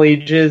from all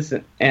ages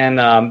and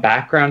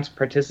backgrounds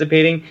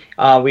participating.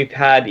 We've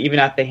had, even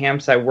at the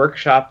HamSci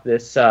workshop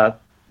this,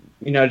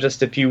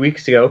 just a few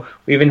weeks ago,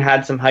 we even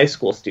had some high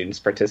school students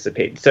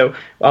participate. So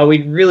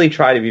we really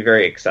try to be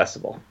very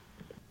accessible.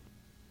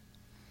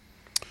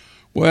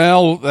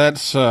 Well,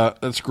 that's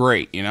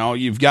great.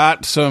 You've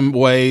got some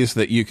ways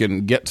that you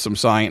can get some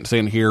science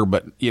in here,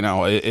 but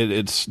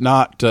it's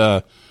not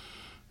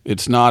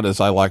as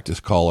I like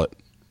to call it,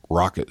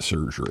 rocket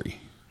surgery.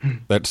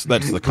 That's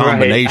the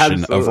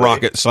combination of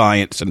rocket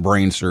science and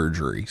brain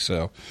surgery.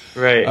 So,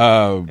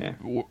 right,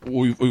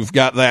 we've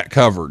got that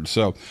covered.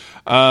 So,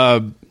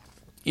 come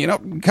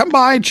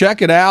by,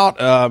 check it out.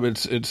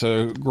 It's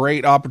a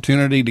great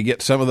opportunity to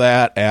get some of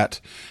that at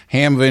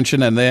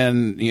Hamvention, and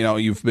then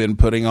you've been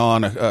putting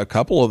on a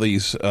couple of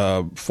these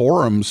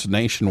forums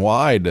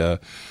nationwide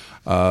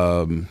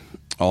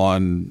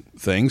on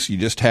things. You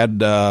just had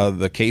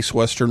the Case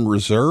Western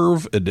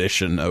Reserve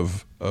edition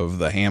of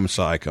the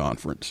HamSci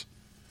conference.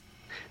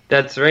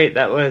 That's right.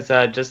 That was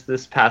just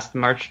this past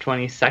March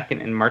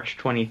 22nd and March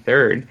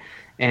 23rd.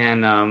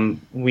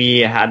 And we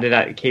had it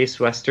at Case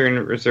Western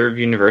Reserve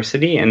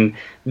University, and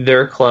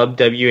their club,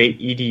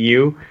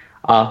 W8EDU,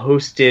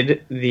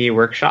 hosted the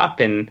workshop,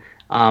 and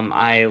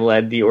I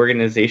led the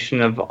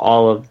organization of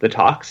all of the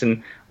talks.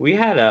 And we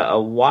had a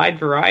wide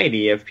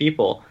variety of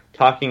people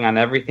talking on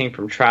everything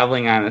from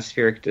traveling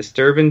ionospheric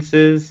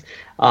disturbances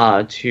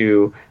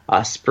to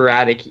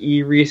sporadic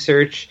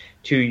E-research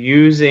to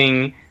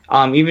using,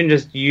 even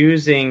just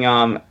using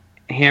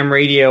ham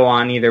radio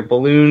on either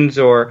balloons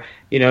or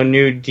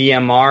new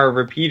DMR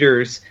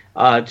repeaters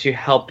to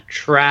help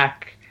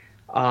track,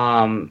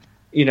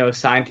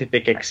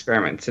 scientific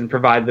experiments and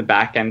provide the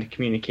back-end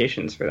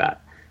communications for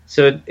that.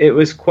 So it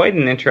was quite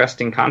an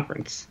interesting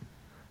conference.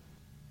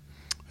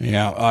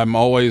 Yeah, I'm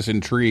always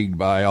intrigued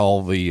by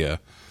all the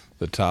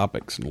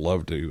topics and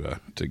love to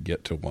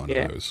get to one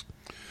of those.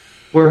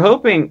 We're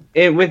hoping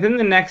within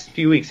the next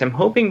few weeks. I'm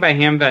hoping by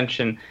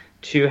Hamvention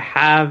to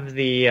have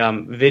the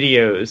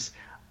videos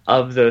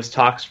of those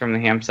talks from the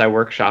HamSci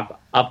workshop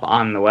up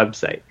on the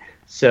website.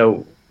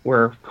 So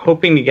we're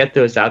hoping to get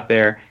those out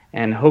there,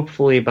 and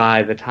hopefully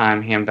by the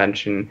time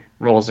Hamvention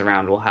rolls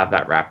around, we'll have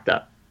that wrapped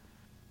up.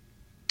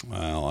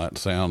 Well, that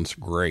sounds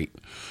great.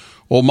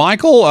 Well,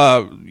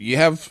 Michael, you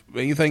have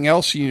anything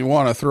else you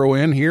want to throw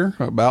in here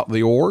about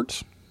the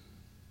awards?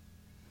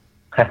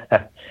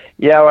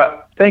 Yeah,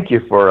 well, thank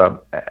you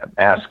for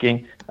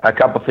asking. A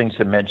couple things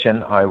to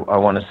mention. I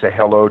want to say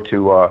hello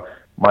to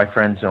my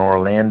friends in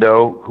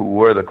Orlando who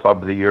were the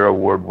Club of the Year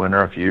award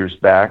winner a few years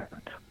back.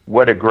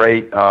 What a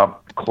great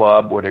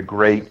club, what a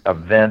great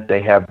event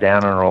they have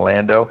down in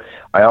Orlando.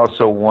 I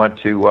also want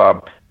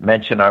to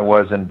mention I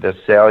was in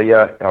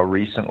Visalia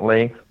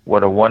recently.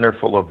 What a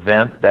wonderful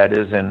event that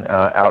is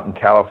out in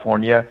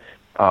California.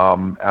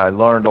 I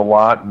learned a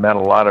lot, met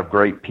a lot of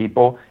great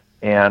people,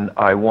 and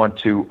I want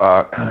to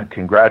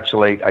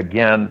congratulate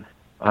again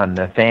on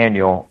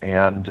Nathaniel.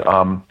 And,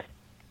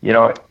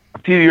 a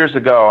few years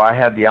ago, I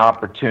had the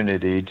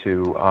opportunity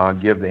to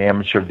give the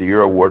Amateur of the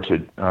Year award to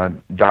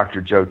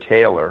Dr. Joe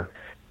Taylor,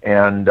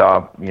 and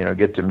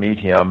get to meet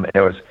him.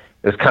 It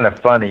was kind of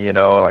funny,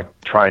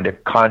 like trying to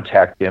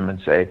contact him and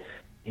say,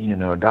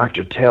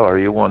 Dr. Taylor,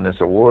 you won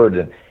this award,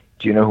 and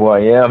do you know who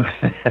I am?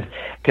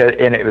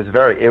 And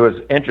it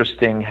was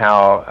interesting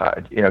how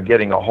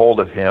getting a hold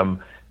of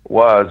him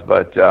was,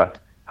 but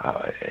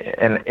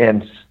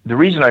and the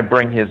reason I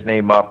bring his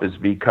name up is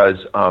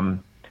because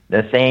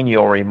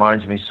Nathaniel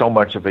reminds me so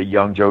much of a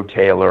young Joe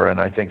Taylor,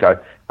 and I think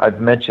I've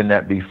mentioned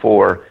that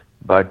before.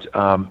 But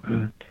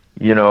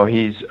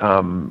he's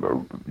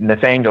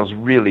Nathaniel's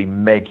really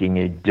making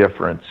a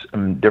difference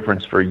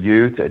for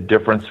youth, a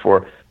difference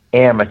for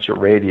amateur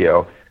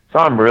radio. So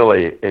I'm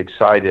really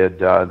excited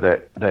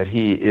that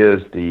he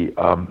is the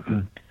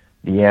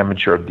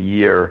Amateur of the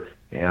Year,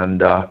 and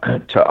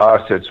to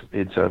us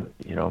it's a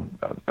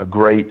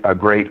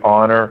great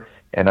honor,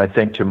 and I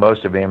think to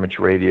most of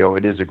amateur radio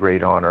it is a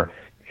great honor.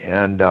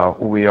 And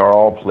we are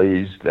all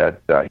pleased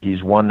that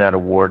he's won that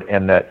award,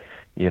 and that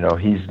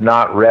he's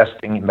not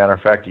resting. Matter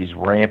of fact, he's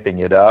ramping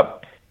it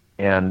up.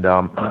 And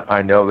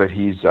I know that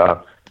he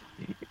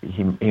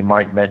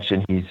might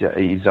mention he's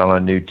on a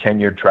new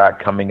tenure track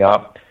coming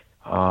up.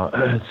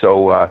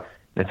 So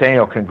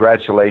Nathaniel,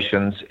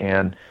 congratulations!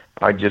 And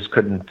I just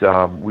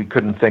we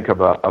couldn't think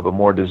of a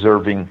more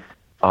deserving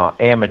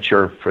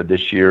amateur for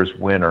this year's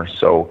winner.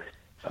 So.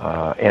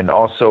 And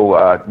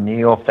also,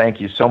 Neil,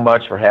 thank you so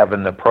much for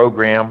having the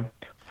program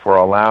for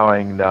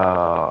allowing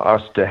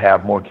us to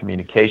have more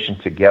communication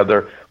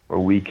together where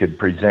we could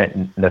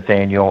present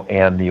Nathaniel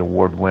and the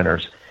award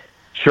winners.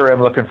 Sure,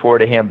 I'm looking forward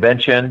to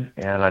Hamvention,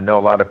 and I know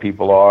a lot of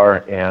people are,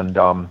 and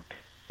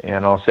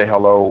I'll say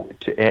hello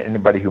to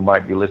anybody who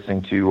might be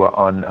listening to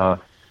on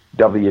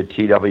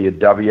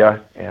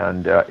WTWW,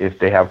 and if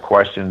they have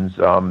questions,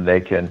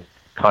 they can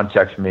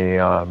contact me.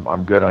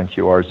 I'm good on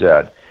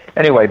QRZ.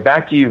 Anyway,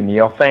 back to you,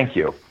 Neil. Thank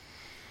you.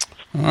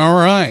 All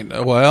right.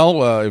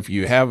 Well, if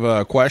you have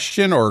a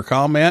question or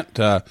comment,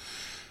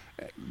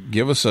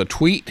 give us a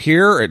tweet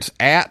here. It's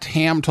at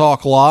Ham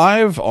Talk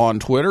Live on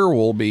Twitter.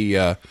 We'll be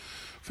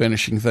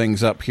finishing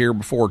things up here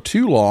before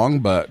too long,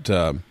 but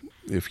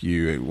if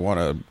you want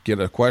to get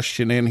a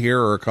question in here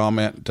or a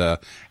comment,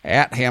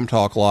 at Ham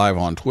Talk Live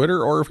on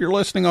Twitter, or if you're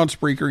listening on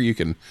Spreaker, you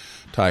can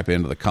type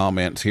into the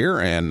comments here.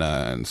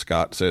 And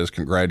Scott says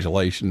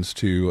congratulations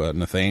to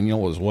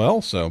Nathaniel as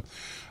well. So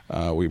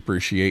we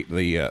appreciate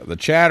the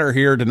chatter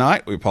here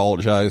tonight. We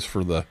apologize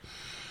for the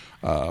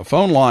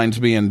phone lines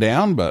being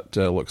down, but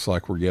looks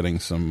like we're getting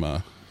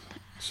some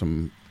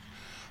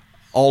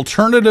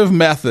alternative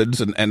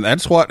methods, and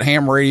that's what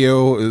ham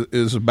radio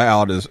is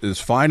about, is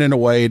finding a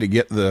way to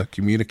get the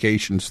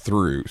communications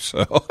through.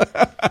 So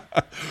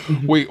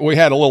we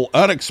had a little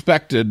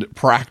unexpected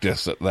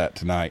practice at that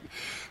tonight.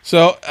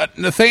 So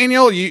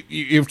Nathaniel,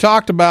 you've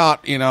talked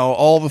about,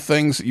 all the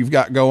things that you've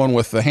got going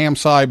with the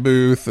HamSci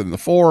booth and the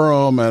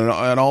forum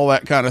and all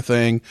that kind of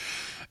thing.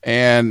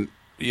 And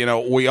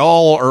we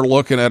all are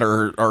looking at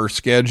our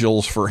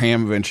schedules for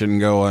Hamvention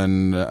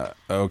going,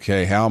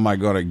 okay, how am I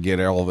going to get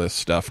all this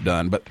stuff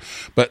done?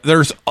 But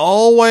there's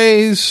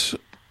always,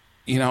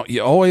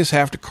 you always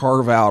have to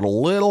carve out a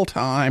little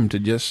time to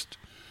just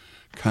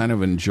kind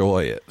of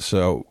enjoy it.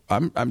 So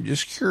I'm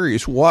just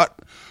curious, what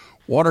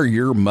are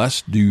your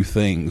must-do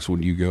things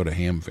when you go to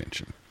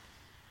Hamvention?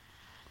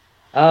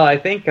 Oh, I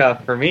think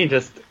for me,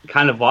 just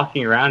kind of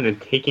walking around and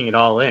taking it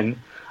all in.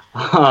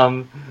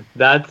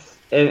 That's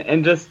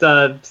and just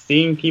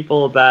seeing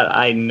people that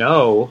I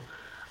know,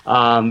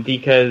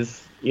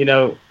 because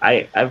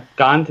I've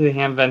gone to the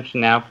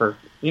Hamvention now for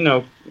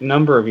a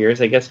number of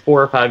years, I guess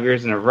 4 or 5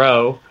 years in a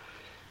row,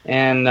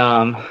 and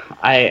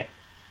I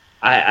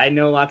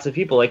know lots of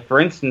people. Like, for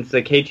instance,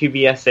 the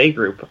K2BSA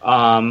group,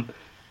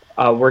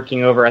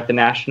 working over at the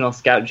National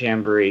Scout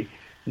Jamboree.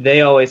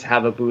 They always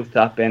have a booth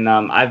up, and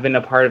I've been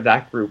a part of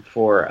that group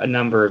for a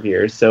number of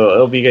years, so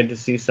it'll be good to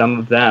see some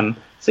of them.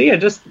 So yeah,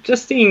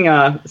 just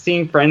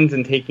seeing friends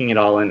and taking it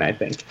all in, I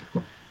think.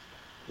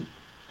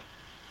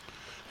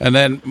 And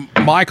then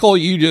Michael,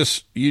 you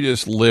just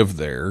live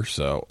there,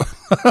 so.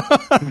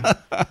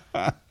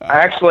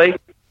 Actually,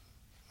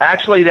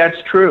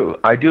 that's true.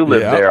 I do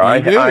live there. I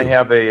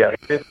have a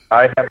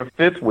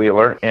fifth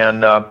wheeler,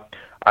 and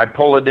I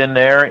pull it in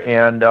there,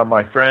 and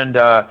my friend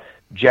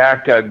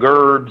Jack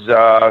Gerbs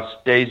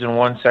stays in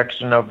one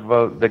section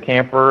of the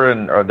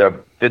camper or the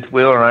fifth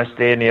wheeler, and I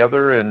stay in the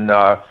other,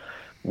 and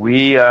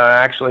we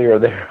actually are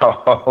there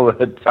all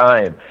the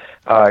time,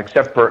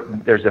 except for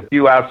there's a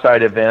few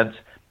outside events,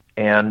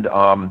 and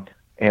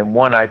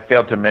one I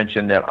failed to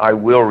mention that I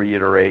will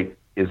reiterate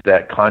is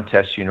that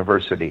Contest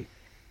University,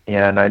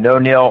 and I know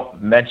Neil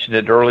mentioned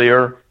it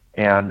earlier,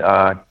 and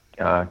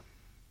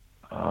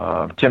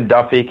Tim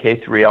Duffy,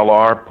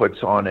 K3LR,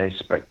 puts on a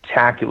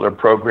spectacular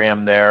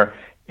program there,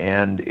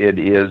 and it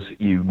is,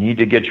 you need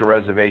to get your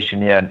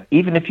reservation in,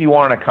 even if you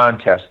aren't a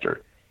contester.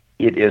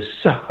 It is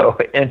so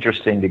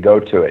interesting to go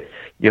to it.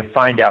 You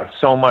find out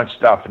so much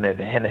stuff, and it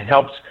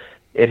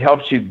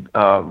helps you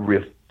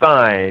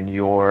refine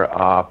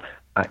your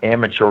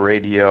amateur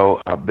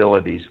radio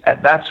abilities.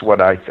 That's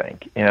what I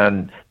think.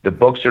 And the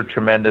books are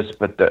tremendous,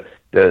 but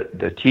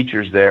the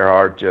teachers there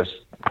are just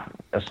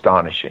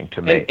astonishing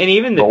to me. And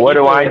even the what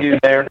do I do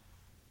there?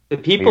 The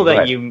people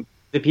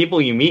the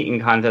people you meet in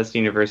Contest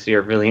University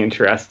are really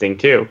interesting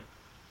too.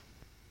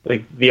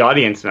 Like the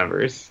audience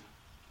members.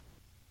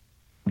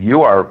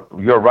 You're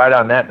right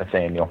on that,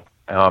 Nathaniel.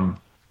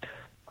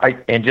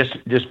 And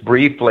just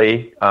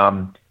briefly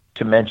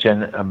to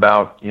mention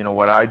about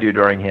what I do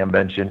during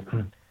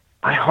Hamvention,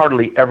 I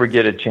hardly ever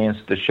get a chance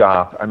to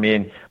shop. I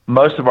mean,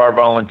 most of our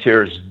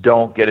volunteers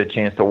don't get a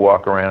chance to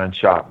walk around and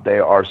shop. They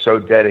are so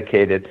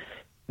dedicated.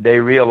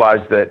 They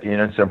realize that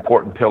it's an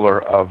important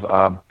pillar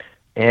of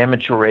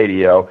amateur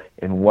radio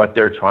and what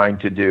they're trying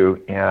to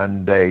do,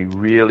 and they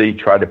really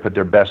try to put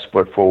their best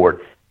foot forward.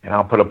 And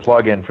I'll put a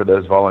plug in for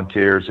those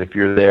volunteers. If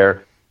you're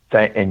there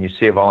and you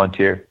see a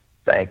volunteer,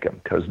 thank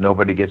them, because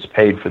nobody gets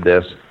paid for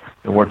this,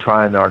 and we're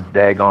trying our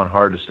daggone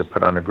hardest to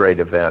put on a great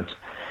event.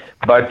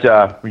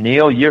 But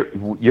Neil,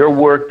 your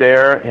work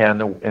there and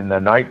the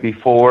night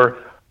before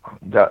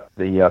the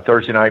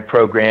Thursday night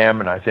program,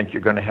 and I think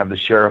you're going to have the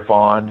sheriff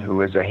on,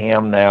 who is a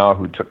ham now,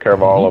 who took care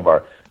of all of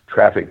our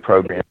traffic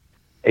programs.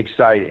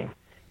 Exciting,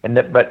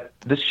 but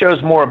this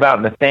shows more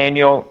about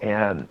Nathaniel,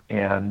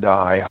 and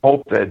I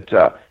hope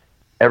that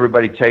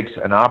everybody takes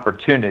an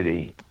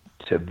opportunity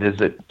to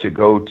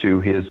go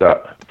to his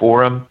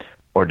forum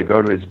or to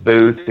go to his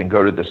booth and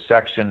go to the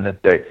section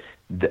that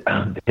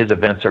his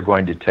events are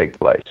going to take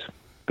place.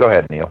 Go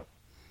ahead, Neil.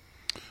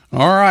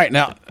 All right.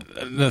 Now,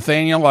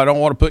 Nathaniel, I don't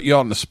want to put you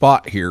on the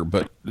spot here,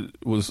 but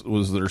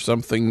was there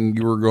something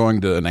you were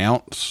going to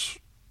announce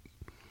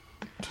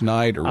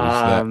tonight, or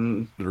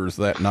was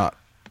that not?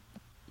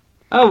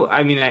 Oh,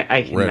 I mean,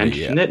 I can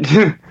mention it.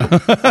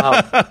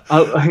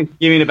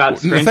 You mean about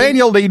Scranton?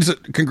 Nathaniel needs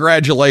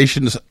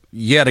congratulations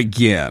yet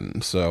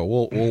again, so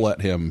we'll let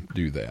him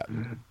do that.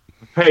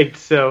 Right.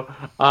 So,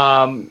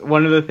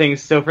 one of the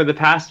things. So, for the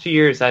past 2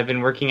 years, I've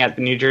been working at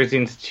the New Jersey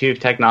Institute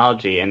of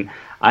Technology, and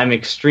I'm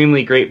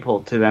extremely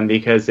grateful to them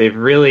because they've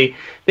really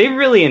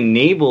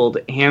enabled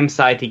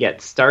HamSci to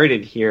get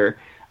started here,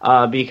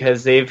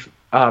 because they've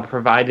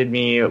provided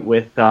me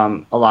with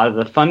a lot of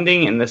the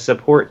funding and the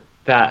support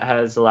that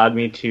has allowed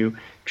me to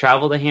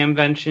travel to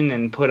Hamvention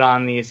and put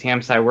on these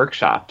HamSci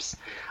workshops.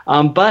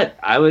 But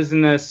I was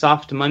in a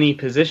soft money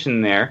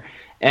position there,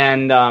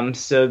 and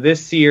so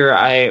this year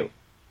I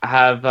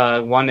have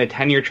won a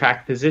tenure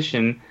track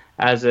position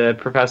as a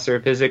professor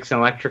of physics and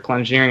electrical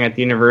engineering at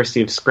the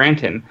University of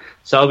Scranton.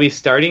 So I'll be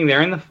starting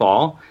there in the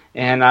fall,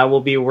 and I will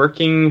be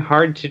working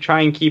hard to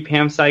try and keep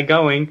HamSci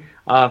going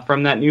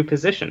from that new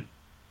position.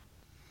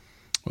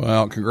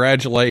 Well,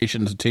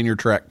 congratulations. A tenure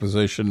track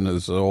position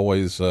is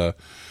always a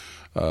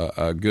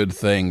good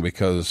thing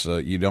because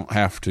you don't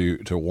have to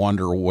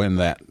wonder when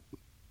that,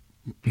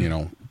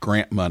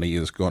 grant money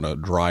is going to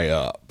dry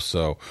up.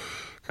 So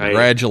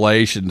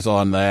congratulations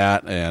on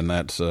that, and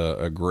that's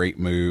a great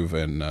move,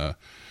 and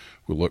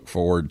we look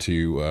forward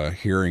to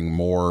hearing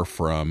more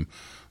from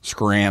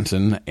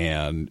Scranton,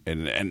 and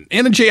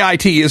Energy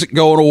IT isn't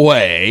going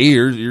away.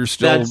 You're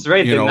still That's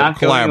right. They're not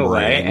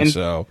collaborating. Going away.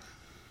 So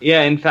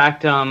yeah, in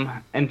fact,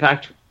 I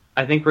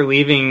think I'm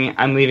leaving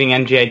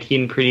NGIT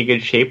in pretty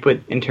good shape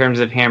in terms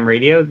of ham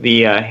radio.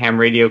 The ham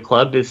radio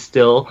club is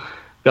still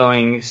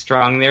going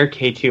strong there,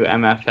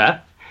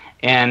 K2MFF.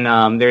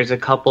 And there's a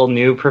couple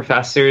new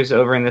professors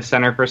over in the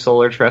Center for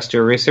Solar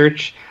Terrestrial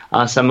Research,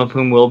 some of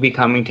whom will be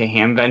coming to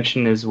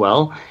Hamvention as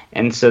well.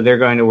 And so they're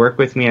going to work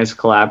with me as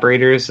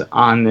collaborators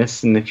on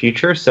this in the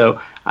future.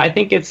 So I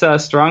think it's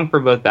strong for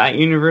both that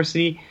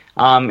university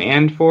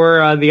and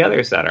for the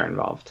others that are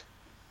involved.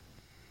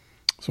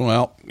 So,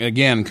 well,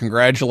 again,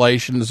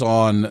 congratulations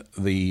on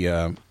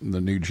the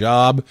new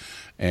job,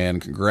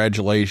 and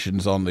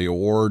congratulations on the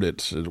award.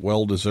 It's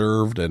well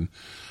deserved, and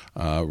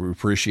we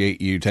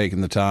appreciate you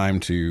taking the time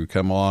to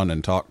come on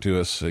and talk to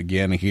us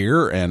again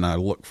here, and I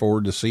look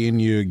forward to seeing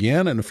you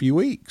again in a few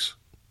weeks.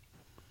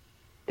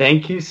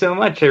 Thank you so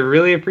much. I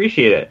really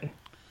appreciate it.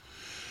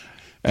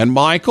 And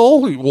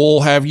Michael,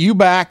 we'll have you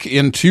back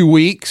in 2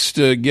 weeks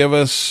to give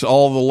us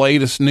all the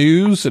latest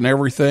news and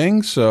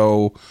everything,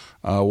 so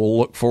we'll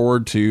look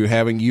forward to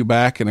having you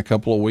back in a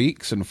couple of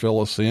weeks and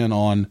fill us in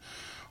on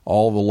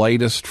all the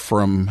latest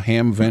from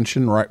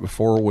Hamvention right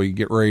before we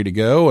get ready to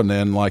go. And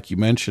then, like you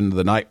mentioned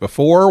the night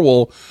before,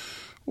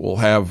 we'll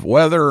have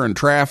weather and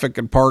traffic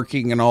and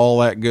parking and all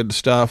that good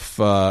stuff.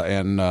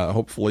 And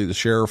hopefully the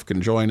sheriff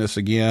can join us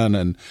again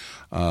and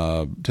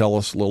tell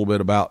us a little bit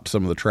about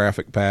some of the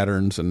traffic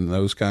patterns and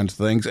those kinds of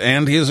things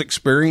and his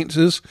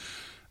experiences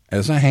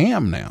as a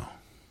ham now.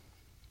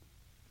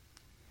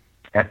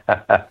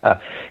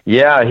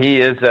 Yeah,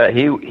 he is.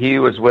 He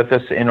was with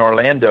us in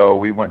Orlando.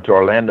 We went to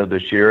Orlando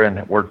this year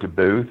and worked a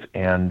booth,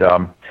 and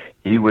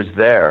he was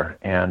there.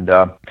 And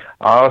I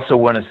also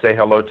want to say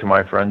hello to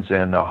my friends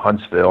in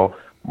Huntsville,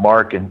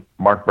 Mark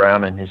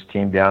Brown and his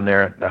team down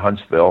there at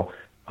Huntsville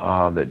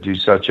that do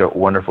such a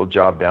wonderful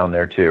job down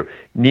there too.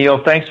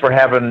 Neil, thanks for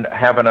having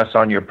us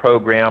on your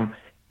program,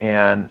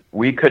 and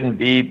we couldn't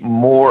be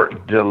more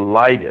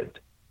delighted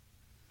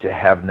to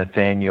have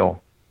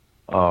Nathaniel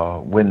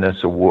win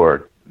this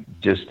award.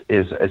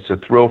 It's a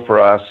thrill for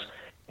us,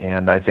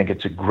 and I think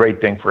it's a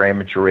great thing for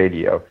amateur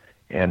radio.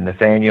 And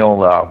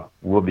Nathaniel,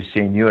 we'll be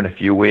seeing you in a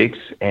few weeks,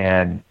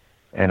 and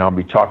I'll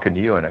be talking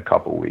to you in a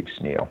couple of weeks,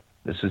 Neil.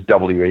 This is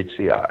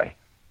WHCI.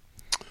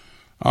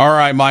 All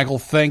right, Michael,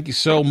 thank you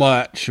so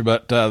much.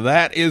 But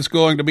that is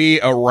going to be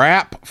a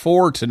wrap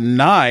for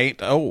tonight.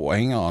 Oh,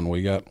 hang on.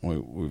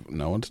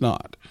 No, it's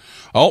not.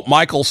 Oh,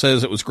 Michael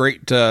says it was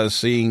great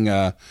seeing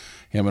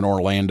him in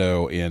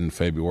Orlando in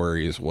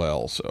February as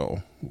well.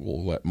 So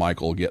we'll let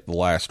Michael get the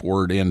last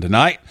word in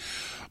tonight.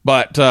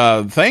 But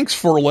thanks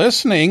for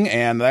listening,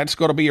 and that's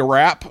going to be a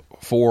wrap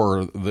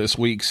for this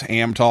week's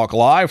Ham Talk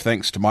Live.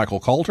 Thanks to Michael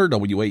Coulter,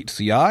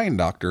 WHCI, and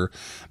Dr.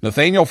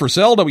 Nathaniel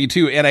Frisell,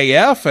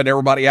 W2NAF, and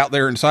everybody out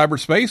there in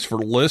cyberspace for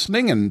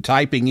listening and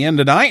typing in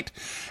tonight.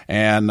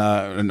 And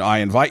I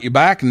invite you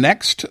back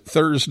next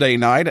Thursday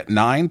night at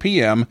 9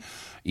 p.m.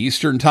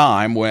 Eastern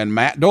Time when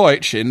Matt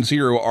Deutsch,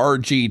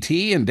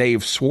 N0RGT, and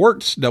Dave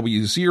Swartz,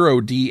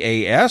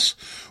 W0DAS,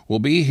 will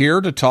be here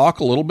to talk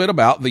a little bit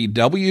about the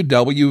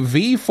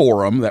WWV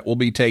Forum that will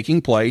be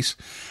taking place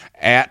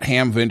at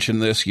Hamvention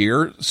this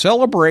year,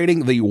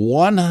 celebrating the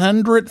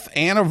 100th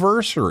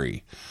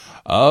anniversary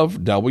of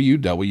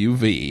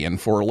WWV.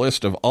 And for a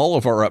list of all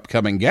of our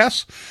upcoming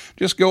guests,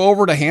 just go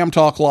over to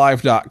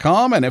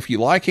hamtalklive.com. And if you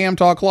like Ham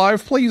Talk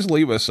Live, please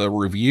leave us a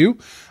review.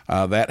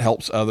 That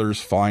helps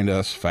others find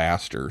us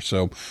faster.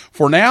 So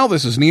for now,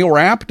 this is Neil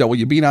Rapp,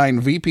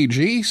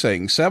 WB9VPG,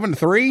 saying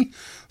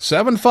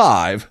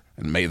 7375,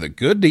 and may the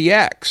good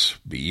DX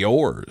be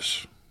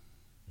yours.